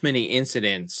this many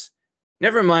incidents.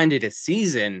 Never mind it a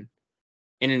season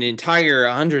in an entire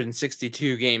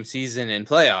 162 game season and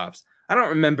playoffs. I don't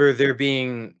remember there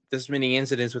being this many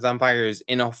incidents with umpires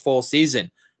in a full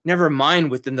season. Never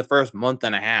mind within the first month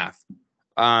and a half.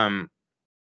 Um,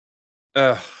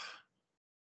 ugh.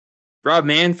 Rob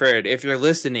Manfred, if you're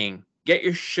listening, get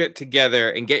your shit together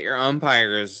and get your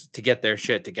umpires to get their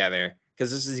shit together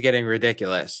because this is getting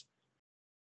ridiculous.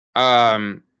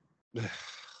 Um,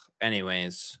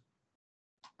 anyways,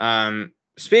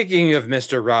 speaking of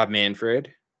Mr. Rob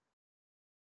Manfred,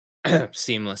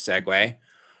 seamless segue.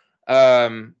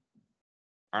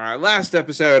 On our last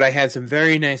episode, I had some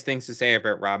very nice things to say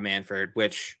about Rob Manfred,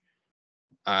 which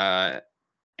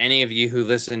any of you who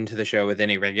listen to the show with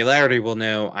any regularity will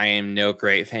know I am no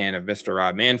great fan of Mr.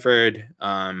 Rob Manfred.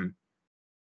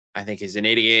 I think he's an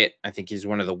idiot. I think he's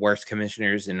one of the worst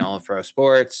commissioners in all of pro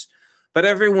sports. But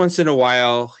every once in a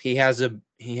while, he has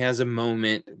a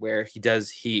moment where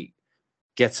he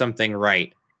gets something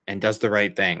right and does the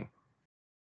right thing.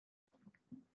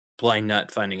 Blind nut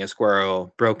finding a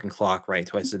squirrel, broken clock right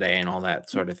twice a day, and all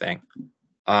that sort of thing.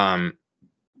 On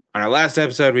our last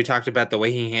episode, we talked about the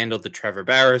way he handled the Trevor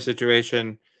Bauer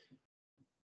situation.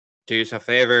 Do yourself a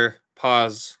favor,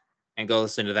 pause, and go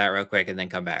listen to that real quick, and then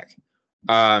come back.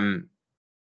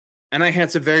 And I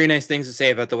had some very nice things to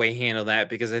say about the way he handled that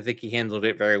because I think he handled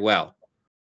it very well.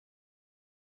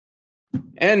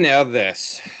 And now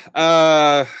this.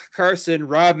 Carson,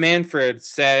 Rob Manfred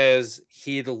says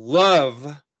he'd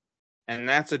love, and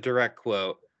that's a direct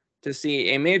quote, to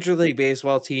see a Major League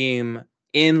Baseball team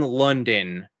in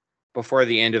London before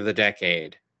the end of the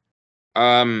decade.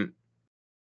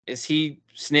 Is he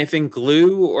sniffing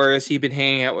glue or has he been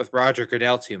hanging out with Roger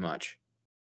Goodell too much?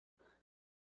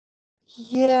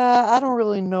 Yeah, I don't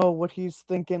really know what he's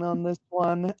thinking on this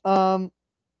one.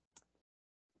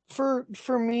 For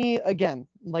me, again,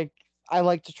 like I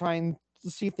like to try and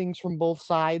see things from both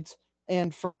sides,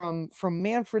 and from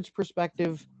Manfred's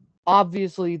perspective,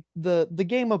 obviously the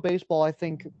game of baseball, I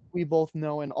think we both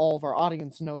know, and all of our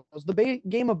audience knows, the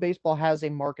game of baseball has a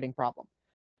marketing problem.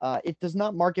 It does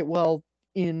not market well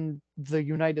in the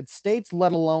United States,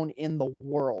 let alone in the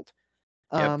world.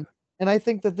 Yep. And I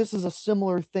think that this is a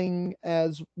similar thing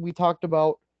as we talked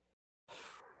about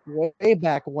way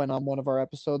back when on one of our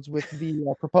episodes with the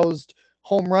proposed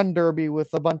home run derby with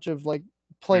a bunch of like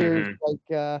players,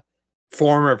 like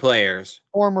former players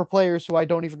who I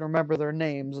don't even remember their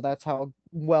names. That's how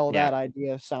well that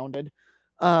idea sounded.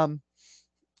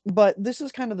 But this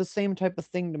is kind of the same type of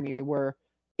thing to me, where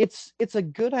it's a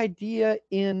good idea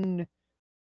in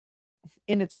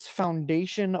its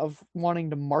foundation of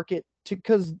wanting to market to,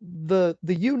 because the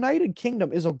United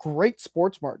Kingdom is a great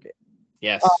sports market.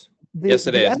 Yes. Yes,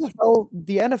 it The is.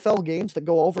 NFL games that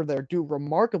go over there do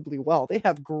remarkably well. They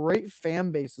have great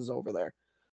fan bases over there.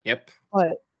 Yep.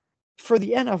 But for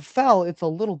the NFL, it's a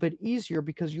little bit easier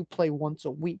because you play once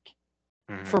a week.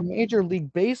 For Major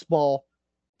League Baseball,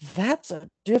 that's a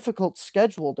difficult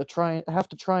schedule to try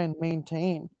and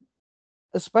maintain,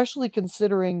 especially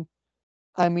considering,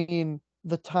 I mean,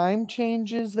 the time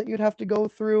changes that you'd have to go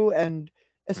through, and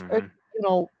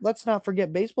let's not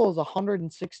forget baseball is a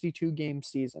 162 game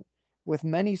season with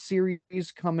many series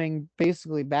coming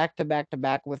basically back to back to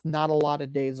back with not a lot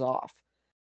of days off.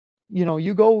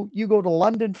 You go to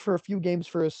London for a few games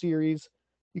for a series,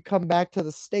 you come back to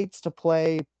the States to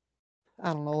play,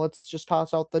 I don't know, let's just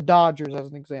toss out the Dodgers as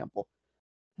an example.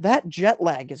 That jet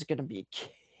lag is going to be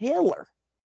killer.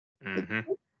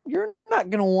 You're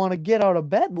not going to want to get out of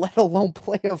bed, let alone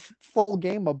play a full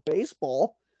game of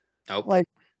baseball. Nope.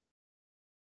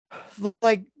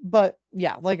 But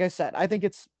yeah, like I said, I think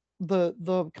it's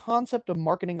the concept of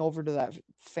marketing over to that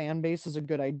fan base is a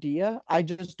good idea. I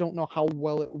just don't know how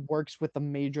well it works with the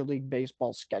Major League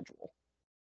Baseball schedule.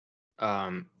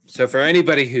 So for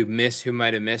anybody who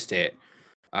might have missed it,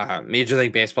 Major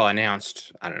League Baseball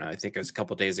announced, I don't know, I think it was a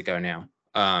couple days ago now.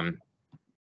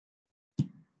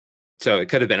 So it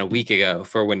could have been a week ago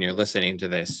for when you're listening to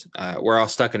this. We're all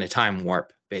stuck in a time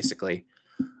warp, basically.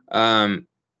 I'll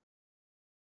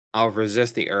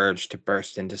resist the urge to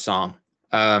burst into song.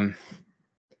 Major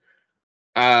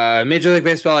League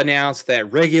Baseball announced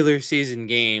that regular season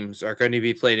games are going to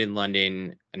be played in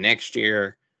London next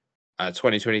year,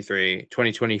 2023,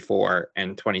 2024,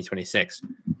 and 2026.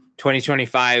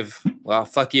 2025, well,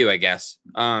 fuck you, I guess.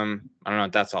 I don't know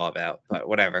what that's all about, but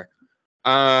whatever.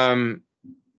 Fair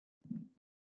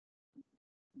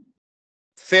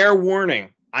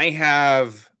warning.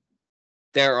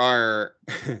 There are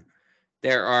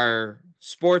there are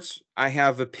sports. I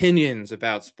have opinions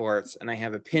about sports, and I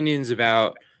have opinions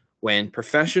about when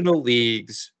professional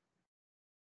leagues,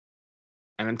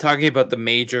 and I'm talking about the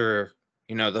major,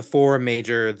 the four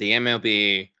major, the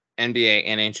MLB, NBA,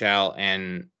 NHL,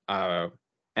 and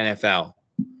NFL,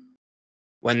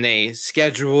 when they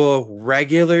schedule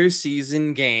regular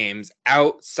season games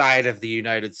outside of the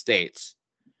United States.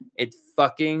 It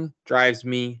fucking drives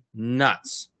me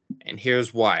nuts. And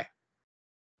here's why.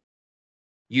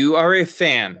 You are a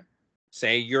fan.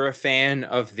 Say you're a fan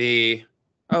of I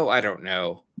don't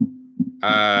know.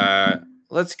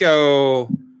 Let's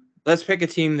pick a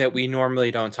team that we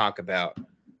normally don't talk about.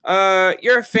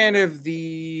 You're a fan of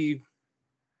the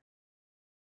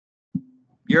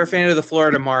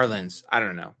Florida Marlins. I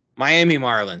don't know. Miami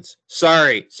Marlins.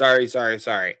 Sorry.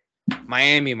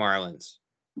 Miami Marlins.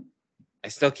 I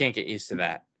still can't get used to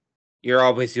that. You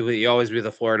always be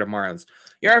the Florida Marlins.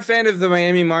 You're a fan of the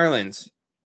Miami Marlins,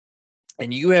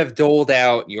 and you have doled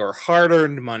out your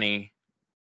hard-earned money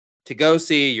to go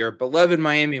see your beloved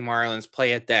Miami Marlins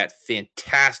play at that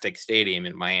fantastic stadium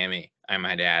in Miami, I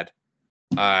might add.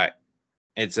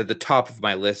 It's at the top of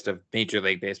my list of Major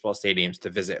League Baseball stadiums to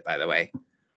visit, by the way.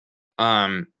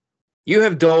 You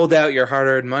have doled out your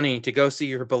hard-earned money to go see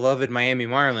your beloved Miami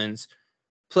Marlins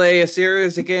play a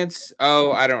series against,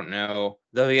 I don't know,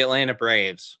 the Atlanta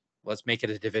Braves. Let's make it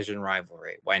a division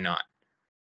rivalry. Why not?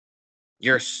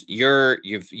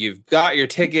 You've got your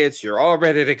tickets, you're all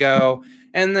ready to go,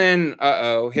 and then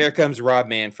here comes Rob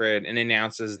Manfred and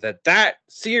announces that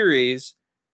series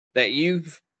that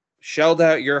you've shelled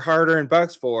out your hard-earned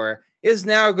bucks for is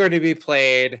now going to be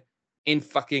played in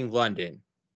fucking London.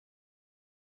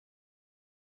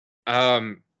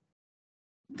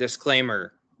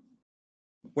 Disclaimer.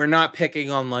 We're not picking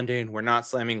on London. We're not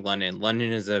slamming London.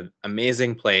 London is an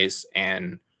amazing place,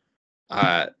 and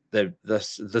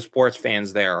the sports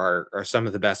fans there are some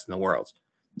of the best in the world.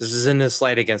 This isn't a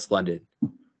slight against London.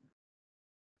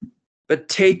 But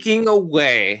taking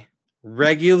away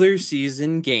regular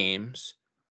season games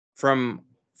from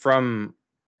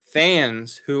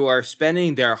fans who are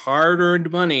spending their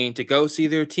hard-earned money to go see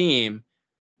their team,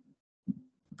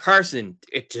 Carson,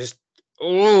 it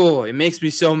makes me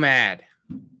so mad.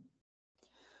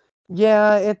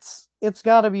 Yeah, it's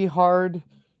got to be hard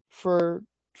for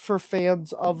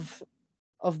fans of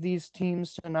these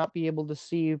teams to not be able to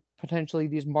see potentially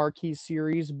these marquee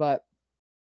series, but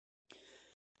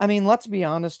I mean, let's be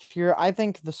honest here. I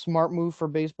think the smart move for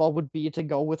baseball would be to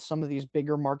go with some of these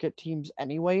bigger market teams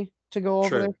anyway to go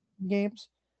over their games.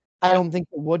 I don't think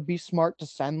it would be smart to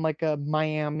send like a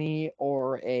Miami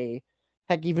or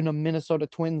even a Minnesota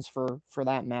Twins for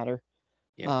that matter.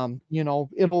 Yep.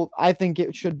 I think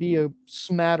it should be a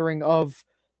smattering of,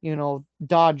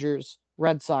 Dodgers,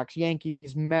 Red Sox,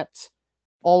 Yankees, Mets,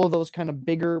 all of those kind of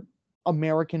bigger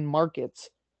American markets.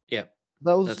 Yeah.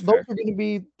 Those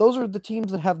are the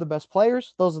teams that have the best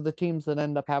players. Those are the teams that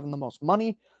end up having the most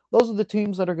money. Those are the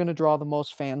teams that are going to draw the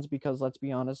most fans because let's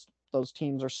be honest, those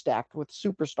teams are stacked with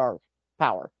superstar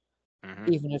power.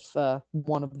 Mm-hmm. Even if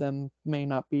one of them may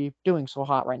not be doing so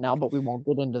hot right now, but we won't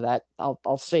get into that.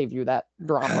 I'll save you that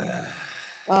drama.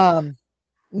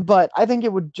 But I think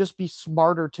it would just be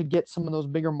smarter to get some of those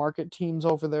bigger market teams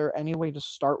over there anyway to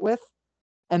start with.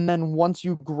 And then once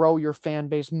you grow your fan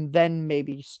base, then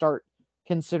maybe start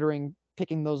considering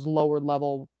picking those lower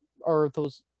level or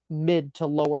those mid to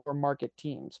lower market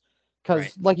teams.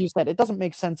 Because, like you said, it doesn't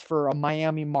make sense for a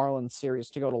Miami Marlins series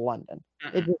to go to London.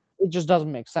 It just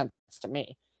doesn't make sense to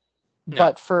me. No.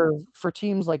 But for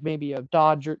teams like maybe a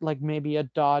Dodgers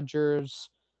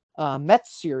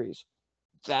Mets series,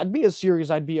 that'd be a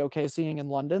series I'd be okay seeing in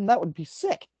London. That would be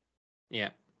sick. Yeah.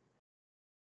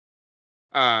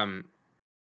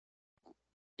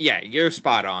 Yeah, you're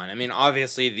spot on. I mean,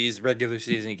 obviously, these regular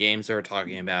season games that we're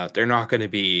talking about, they're not going to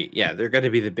be, they're going to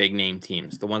be the big name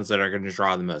teams, the ones that are going to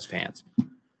draw the most fans.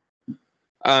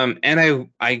 And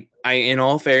I, in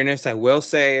all fairness, I will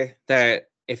say that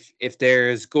if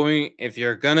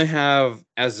you're going to have,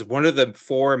 as one of the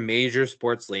four major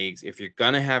sports leagues, if you're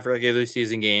going to have regular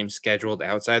season games scheduled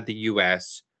outside the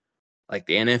U.S., like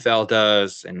the NFL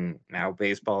does, and now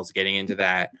baseball is getting into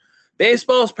that,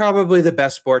 baseball is probably the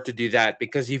best sport to do that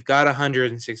because you've got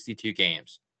 162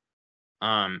 games.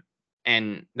 And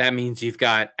that means you've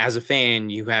got, as a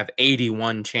fan, you have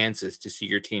 81 chances to see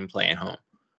your team play at home.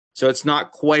 So it's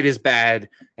not quite as bad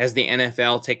as the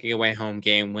NFL taking away home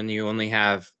game when you only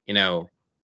have,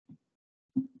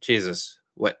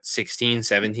 16,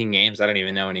 17 games? I don't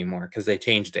even know anymore because they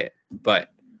changed it. But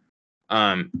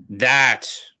that,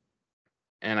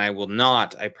 and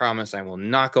I promise I will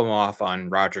not go off on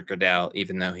Roger Goodell,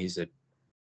 even though he's a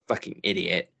fucking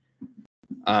idiot.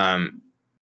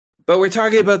 But we're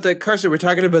talking about we're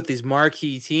talking about these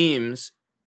marquee teams.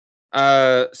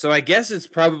 So I guess it's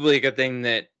probably a good thing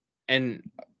that, and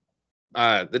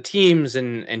the teams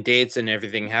and dates and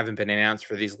everything haven't been announced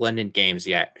for these London games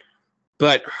yet.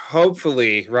 But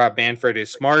hopefully Rob Manfred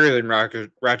is smarter than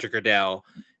Roger Goodell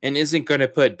and isn't going to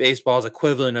put baseball's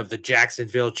equivalent of the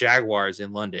Jacksonville Jaguars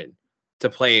in London to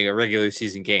play regular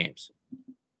season games.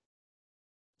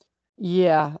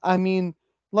 Yeah, I mean,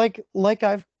 like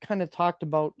I've kind of talked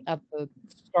about at the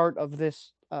start of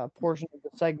this portion of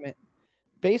the segment,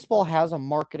 baseball has a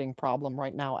marketing problem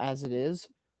right now as it is.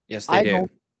 Yes, they do.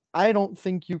 I don't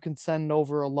think you can send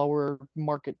over a lower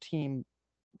market team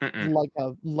like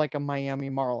a Miami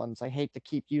Marlins. I hate to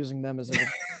keep using them as an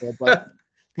example, but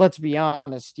let's be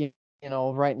honest, you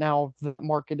know, right now the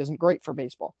market isn't great for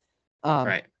baseball.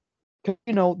 Right.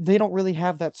 You know, they don't really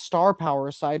have that star power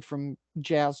aside from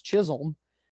Jazz Chisholm.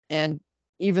 And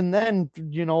even then,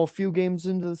 you know, a few games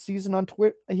into the season on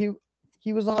Twitter,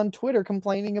 he was on Twitter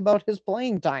complaining about his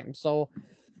playing time. So,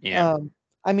 yeah.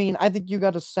 I mean, I think you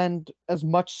got to send as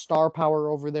much star power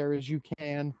over there as you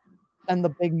can, send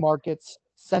the big markets,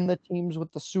 send the teams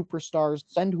with the superstars,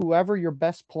 send whoever your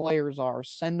best players are,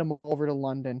 send them over to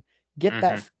London, get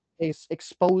that face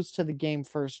exposed to the game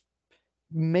first,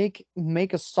 make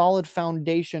a solid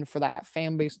foundation for that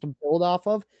fan base to build off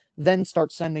of, then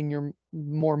start sending your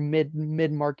more mid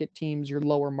market teams, your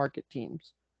lower market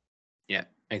teams. Yeah,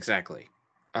 exactly.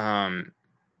 And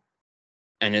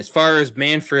as far as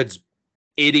Manfred's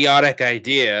idiotic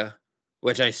idea,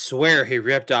 which I swear he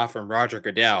ripped off from Roger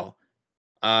Goodell,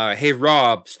 hey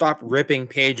Rob, stop ripping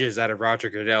pages out of Roger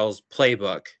Goodell's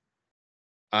playbook.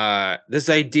 This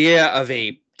idea of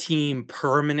a team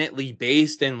permanently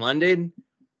based in London,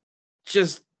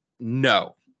 just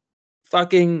no.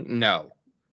 Fucking no.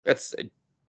 That's a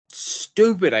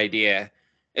stupid idea.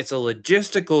 It's a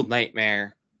logistical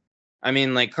nightmare. I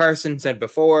mean, like Carson said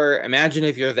before, imagine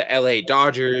if you're the LA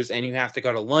Dodgers and you have to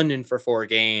go to London for 4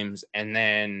 games and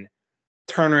then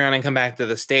turn around and come back to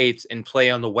the States and play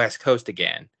on the West Coast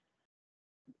again.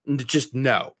 Just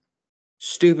no.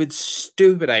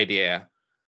 Stupid idea.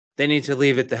 They need to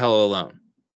leave it the hell alone.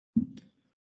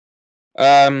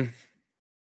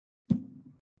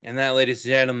 And that, ladies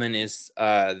and gentlemen, is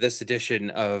this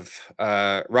edition of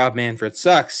Rob Manfred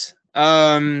Sucks.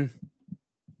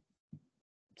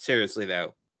 Seriously,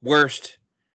 though, worst.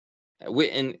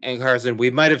 And Carson, we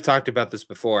might have talked about this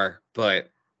before, but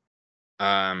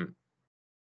Rob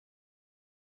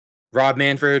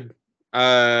Manfred,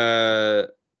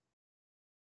 where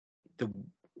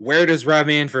does Rob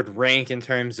Manfred rank in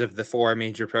terms of the 4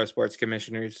 major pro sports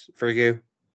commissioners for you?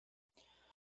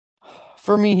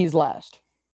 For me, he's last.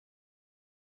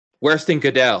 Worse than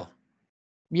Goodell?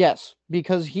 Yes,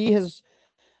 because he has.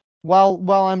 While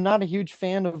I'm not a huge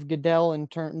fan of Goodell in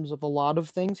terms of a lot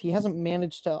of things, he hasn't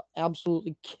managed to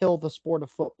absolutely kill the sport of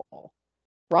football.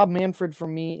 Rob Manfred, for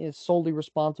me, is solely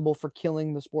responsible for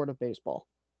killing the sport of baseball.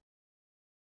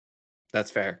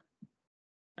 That's fair.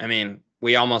 I mean,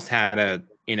 we almost had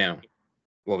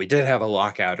we did have a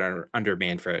lockout under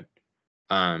Manfred.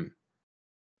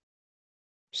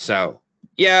 So,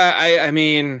 yeah, I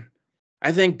mean,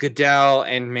 I think Goodell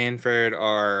and Manfred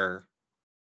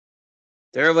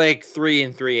they're like 3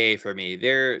 and 3A for me.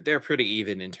 They're pretty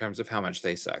even in terms of how much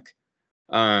they suck.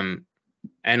 And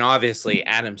obviously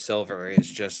Adam Silver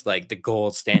is just like the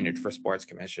gold standard for sports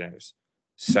commissioners.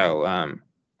 So,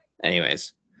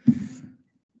 anyways.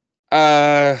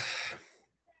 That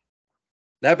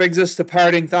brings us to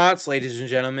parting thoughts, ladies and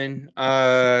gentlemen.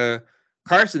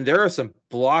 Carson, there are some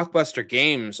blockbuster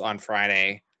games on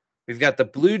Friday. We've got the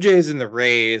Blue Jays and the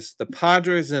Rays, the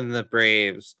Padres and the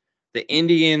Braves, the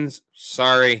Indians,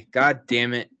 god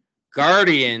damn it,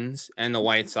 Guardians and the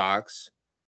White Sox,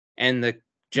 and the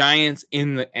Giants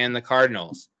and the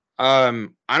Cardinals. I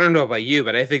don't know about you,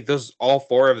 but I think all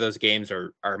 4 of those games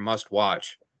are must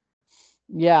watch.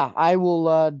 Yeah, I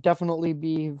will definitely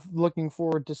be looking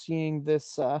forward to seeing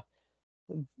this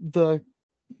the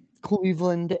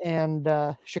Cleveland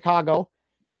and Chicago,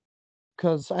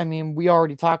 because I mean we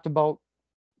already talked about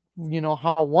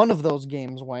how one of those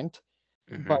games went,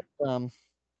 but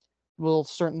will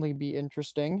certainly be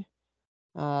interesting.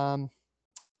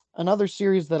 Another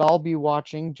series that I'll be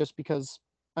watching just because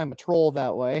I'm a troll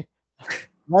that way,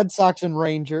 Red Sox and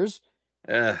Rangers,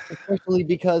 especially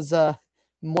because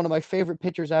one of my favorite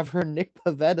pitchers ever, Nick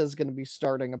Pivetta, is going to be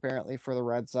starting apparently for the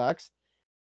Red Sox.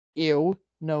 Ew.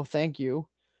 No, thank you.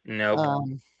 Nope.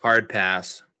 Um, Hard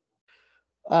pass.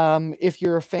 if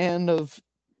you're a fan of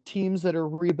teams that are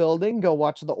rebuilding, go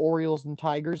watch the Orioles and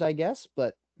Tigers, I guess.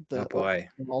 But Oh the Orioles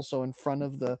boy. are also in front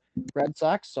of the Red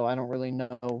Sox, so I don't really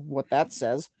know what that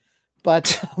says.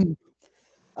 But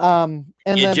and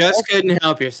You then just also, couldn't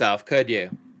help yourself, could you?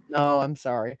 no, I'm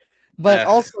sorry. But Ugh.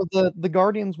 also the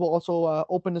Guardians will also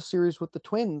open a series with the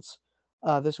Twins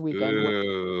this weekend, which I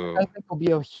Ooh. think will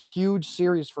be a huge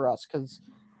series for us because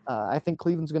I think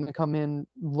Cleveland's going to come in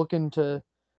looking to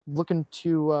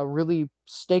really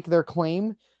stake their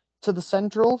claim to the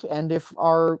Central. And if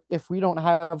we don't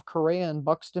have Correa and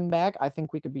Buxton back, I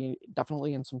think we could be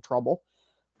definitely in some trouble.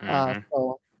 Hmm.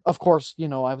 So of course,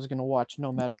 I was going to watch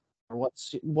no matter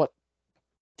what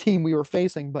team we were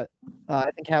facing, but I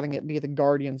think having it be the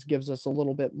Guardians gives us a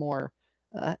little bit more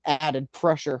added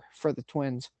pressure for the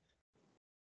Twins.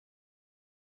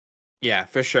 Yeah,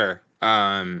 for sure.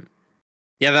 Yeah,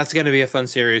 that's going to be a fun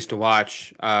series to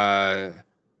watch. I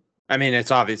mean,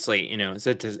 it's obviously, it's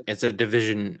a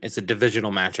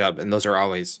divisional matchup, and those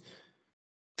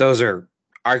are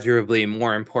arguably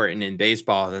more important in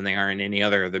baseball than they are in any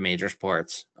other of the major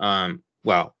sports.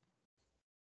 Well,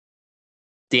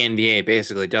 the NBA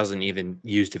basically doesn't even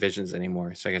use divisions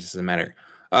anymore, so I guess it doesn't matter.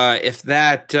 Who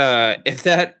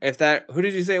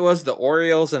did you say it was? The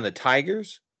Orioles and the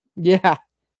Tigers? Yeah,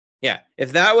 Yeah,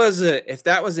 if that was an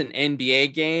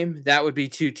NBA game, that would be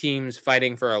two teams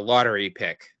fighting for a lottery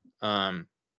pick. Um,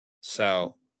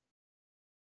 so,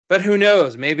 but who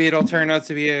knows? Maybe it'll turn out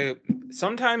to be a.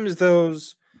 Sometimes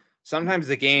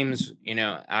the games,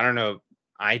 I don't know.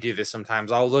 I do this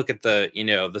sometimes. I'll look at the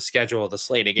schedule, the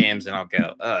slate of games, and I'll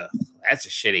go, that's a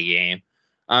shitty game.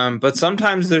 But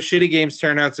sometimes those shitty games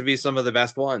turn out to be some of the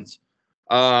best ones.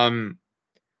 Um,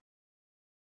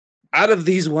 Out of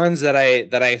these ones that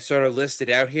I sort of listed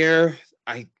out here,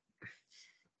 I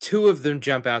two of them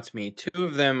jump out to me. Two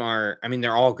of them are, I mean,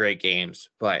 they're all great games,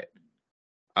 but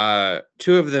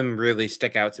two of them really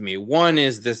stick out to me. One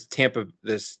is this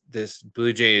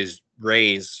Blue Jays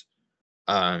Rays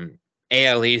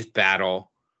AL East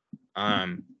battle.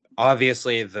 Um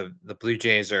Obviously the Blue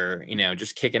Jays are,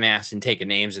 just kicking ass and taking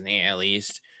names in the AL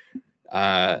East.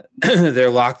 They're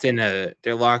locked in a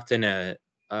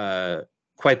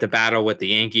quite the battle with the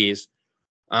Yankees.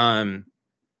 Um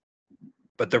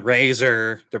but the Rays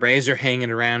are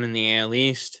hanging around in the AL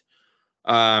East.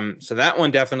 So that one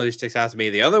definitely sticks out to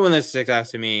me. The other one that sticks out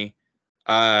to me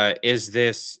is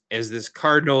this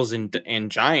Cardinals and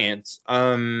Giants.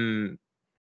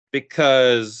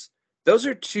 Because those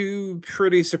are two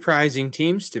pretty surprising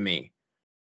teams to me.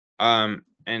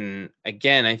 And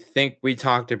again, I think we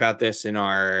talked about this it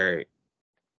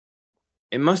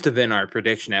must have been our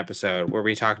prediction episode where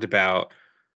we talked about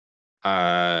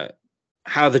uh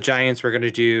how the Giants were going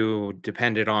to do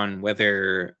depended on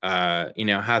whether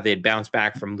how they'd bounce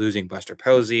back from losing Buster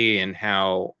Posey, and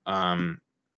how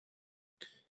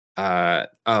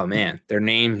oh man, the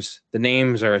names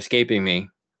are escaping me.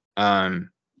 Um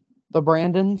the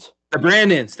Brandons. the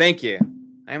Brandons, thank you.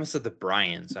 I almost said the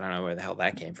Bryans. I don't know where the hell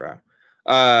that came from.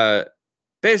 Uh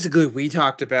Basically we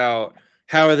talked about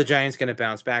how are the Giants going to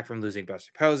bounce back from losing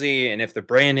Buster Posey, and if the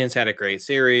Brandons had a great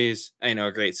series, a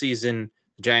great season,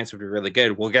 the Giants would be really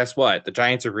good. Well, guess what? The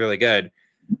Giants are really good.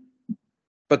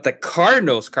 But the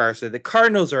Cardinals, Carson, the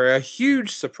Cardinals are a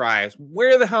huge surprise.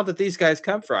 Where the hell did these guys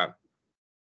come from?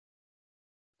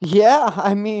 Yeah,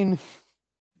 I mean,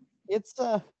 it's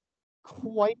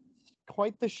quite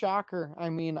quite the shocker. I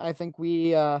mean, I think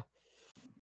we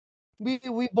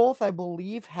both, I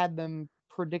believe, had them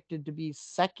predicted to be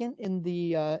second in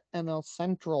the NL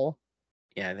Central.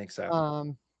 Yeah, I think so.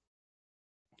 Um,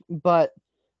 but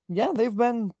yeah, they've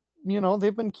been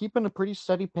keeping a pretty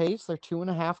steady pace. They're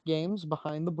 2.5 games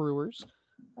behind the Brewers.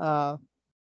 Uh,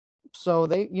 so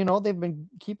they've been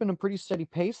keeping a pretty steady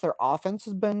pace. Their offense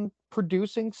has been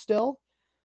producing still,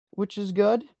 which is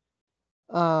good.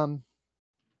 Um,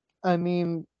 I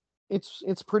mean, it's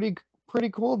pretty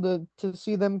cool to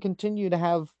see them continue to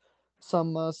have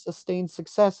some sustained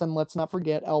success. And let's not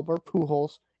forget, Albert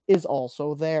Pujols is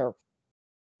also there.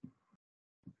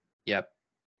 Yep.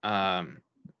 Um,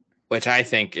 which I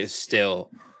think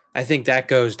that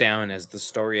goes down as the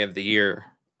story of the year.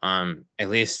 At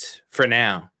least for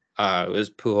now. It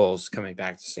was Pujols coming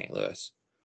back to St. Louis.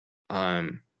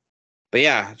 Um, but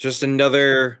yeah, just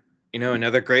another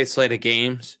great slate of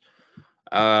games.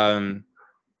 Of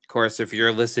course, if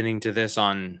you're listening to this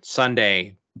on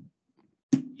Sunday,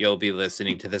 you'll be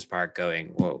listening to this part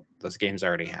going, well, those games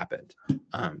already happened.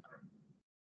 Um,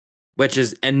 which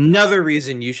is another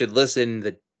reason you should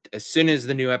listen as soon as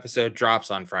the new episode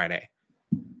drops on Friday.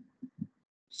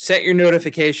 set your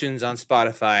notifications on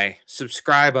Spotify,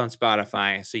 subscribe on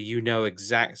Spotify so you know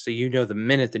the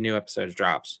minute the new episode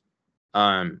drops.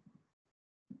 A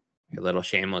little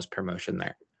shameless promotion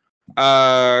there.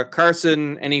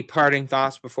 Carson, any parting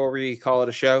thoughts before we call it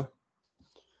a show?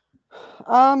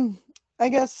 I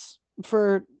guess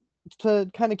to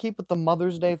kind of keep with the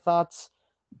Mother's Day thoughts,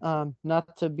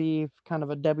 not to be kind of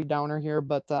a Debbie Downer here,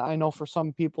 but I know for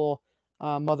some people,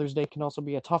 Mother's Day can also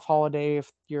be a tough holiday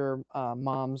if your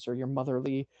moms or your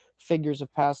motherly figures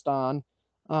have passed on.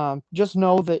 Just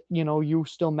know that you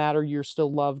still matter, you're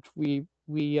still loved. We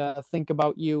think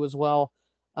about you as well.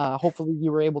 Hopefully,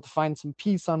 you were able to find some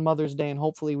peace on Mother's Day, and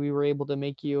hopefully, we were able to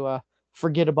make you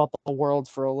forget about the world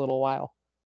for a little while.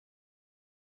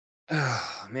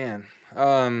 Oh man.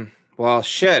 Well,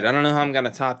 shit. I don't know how I'm gonna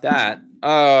top that.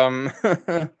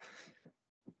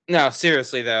 No,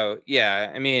 seriously though.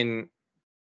 Yeah, I mean,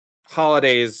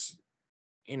 holidays.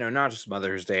 Not just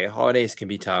Mother's Day. Holidays can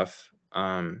be tough.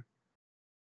 But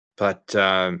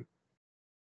yeah,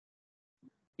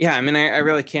 I mean, I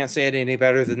really can't say it any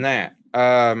better than that.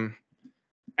 And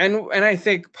I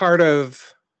think I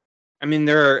mean,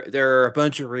 there are a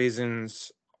bunch of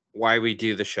reasons why we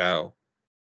do the show.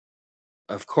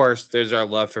 Of course, there's our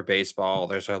love for baseball.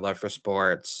 There's our love for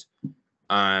sports.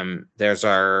 There's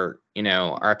our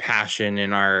passion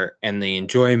and the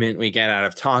enjoyment we get out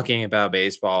of talking about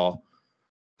baseball.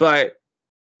 But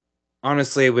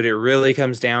honestly, what it really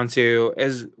comes down to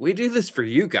is we do this for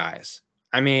you guys.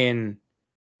 I mean,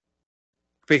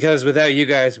 because without you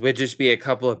guys, we'd just be a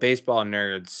couple of baseball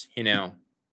nerds,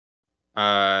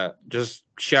 just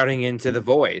shouting into the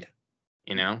void,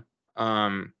 you know.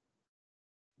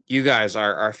 You guys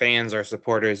are our fans, our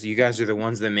supporters. You guys are the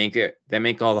ones that make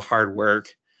all the hard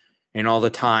work and all the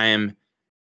time,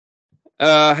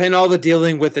 and all the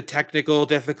dealing with the technical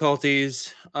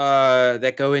difficulties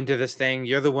that go into this thing.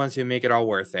 You're the ones who make it all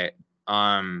worth it.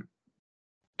 And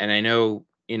I know,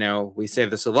 we say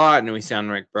this a lot and we sound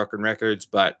like broken records,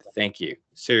 but thank you.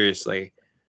 Seriously.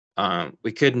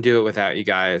 We couldn't do it without you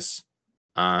guys.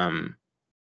 Yeah.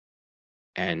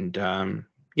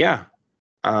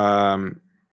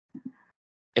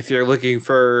 If you're looking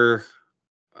for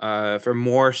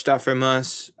more stuff from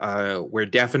us, we're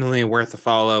definitely worth a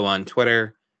follow on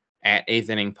Twitter at 8th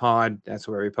Inning Pod. That's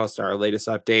where we post our latest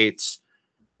updates.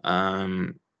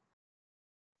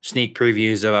 Sneak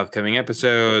previews of upcoming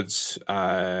episodes.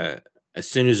 As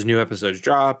soon as new episodes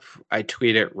drop, I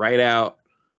tweet it right out.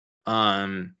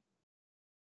 I'm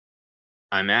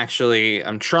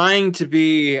trying to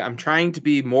be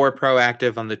more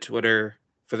proactive on the Twitter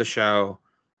for the show.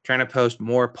 Trying to post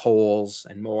more polls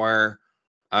and more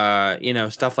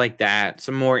stuff like that.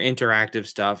 Some more interactive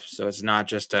stuff, so it's not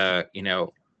just a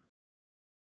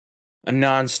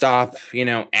nonstop,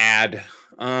 ad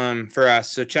for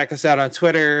us. So check us out on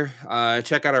Twitter.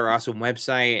 Check out our awesome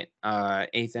website,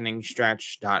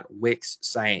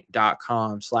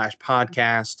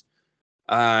 8thinningstretch.wixsite.com/podcast.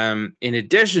 In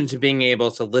addition to being able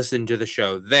to listen to the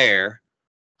show there,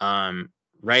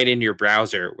 right in your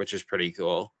browser, which is pretty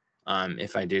cool,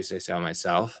 if I do say so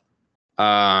myself.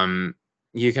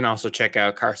 You can also check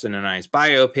out Carson and I's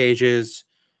bio pages,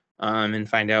 and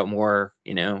find out more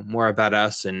about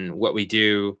us and what we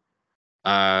do,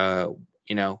 what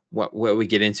we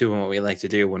get into and what we like to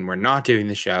do when we're not doing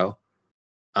the show.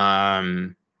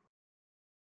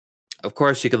 Of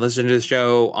course, you can listen to the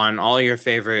show on all your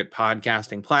favorite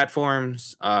podcasting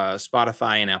platforms,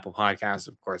 Spotify and Apple Podcasts,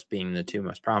 of course, being the two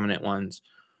most prominent ones.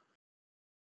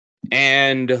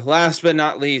 And last but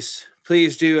not least,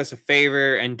 please do us a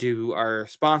favor and do our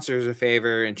sponsors a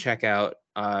favor and check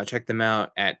them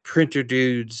out at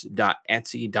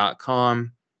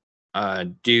printerdudes.etsy.com.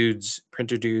 Dudes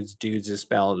is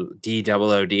spelled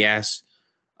DOODS.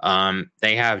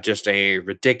 They have just a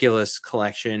ridiculous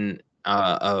collection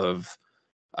of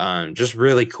just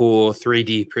really cool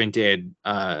 3D printed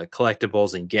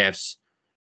collectibles and gifts.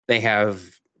 They have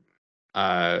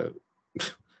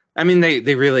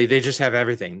they just have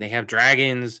everything. They have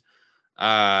dragons,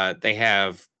 they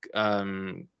have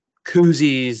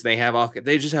koozies, they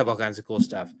just have all kinds of cool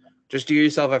stuff. Just do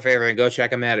yourself a favor and go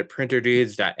check them out at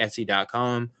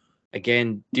printerdudes.etsy.com.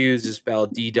 Again, dudes is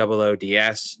spelled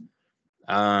DOODS.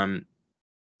 And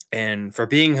for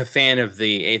being a fan of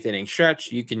the 8th Inning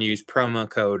Stretch, you can use promo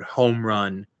code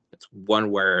HOMERUN. That's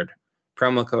one word.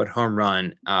 Promo code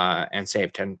HOMERUN, and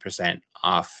save 10%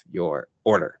 off your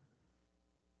order.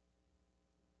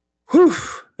 Whew,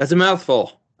 that's a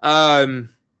mouthful. And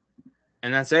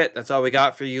that's it. That's all we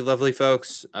got for you lovely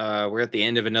folks. We're at the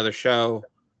end of another show.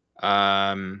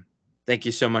 Thank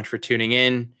you so much for tuning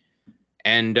in.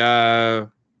 And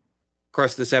of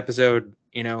course, this episode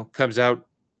comes out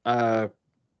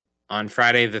on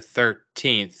Friday the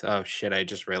 13th. Oh shit, I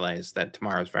just realized that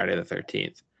tomorrow's Friday the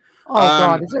 13th. Oh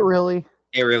God, is it really?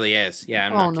 It really is. Yeah,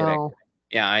 I'm Oh not kidding. no.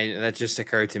 Yeah, that just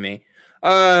occurred to me.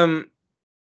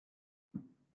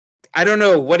 I don't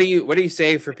know. What do you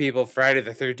say for people Friday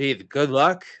the 13th? Good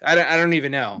luck? I don't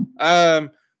even know.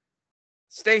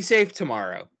 Stay safe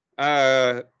tomorrow.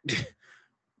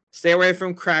 Stay away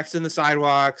from cracks in the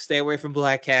sidewalk. Stay away from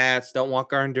black cats. Don't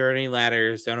walk under any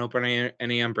ladders. Don't open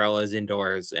any umbrellas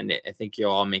indoors. And I think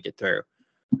you'll all make it through.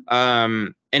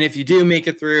 And if you do make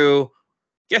it through,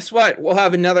 guess what? We'll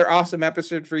have another awesome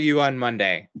episode for you on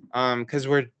Monday. Because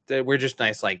we're just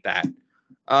nice like that.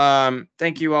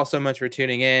 Thank you all so much for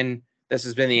tuning in. This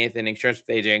has been the 8th Inning Stretch with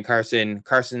AJ and Carson.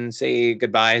 Carson, say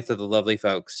goodbye to the lovely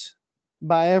folks.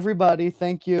 Bye, everybody.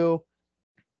 Thank you.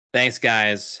 Thanks,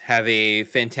 guys. Have a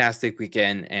fantastic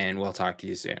weekend, and we'll talk to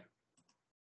you soon.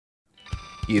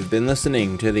 You've been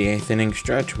listening to the 8th Inning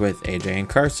Stretch with AJ and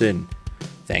Carson.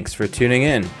 Thanks for tuning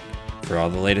in. For all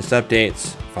the latest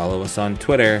updates, follow us on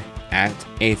Twitter at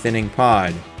 8th Inning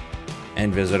Pod,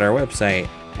 and visit our website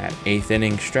at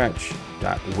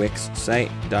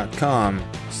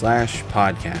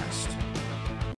 8thInningStretch.wixsite.com/podcast.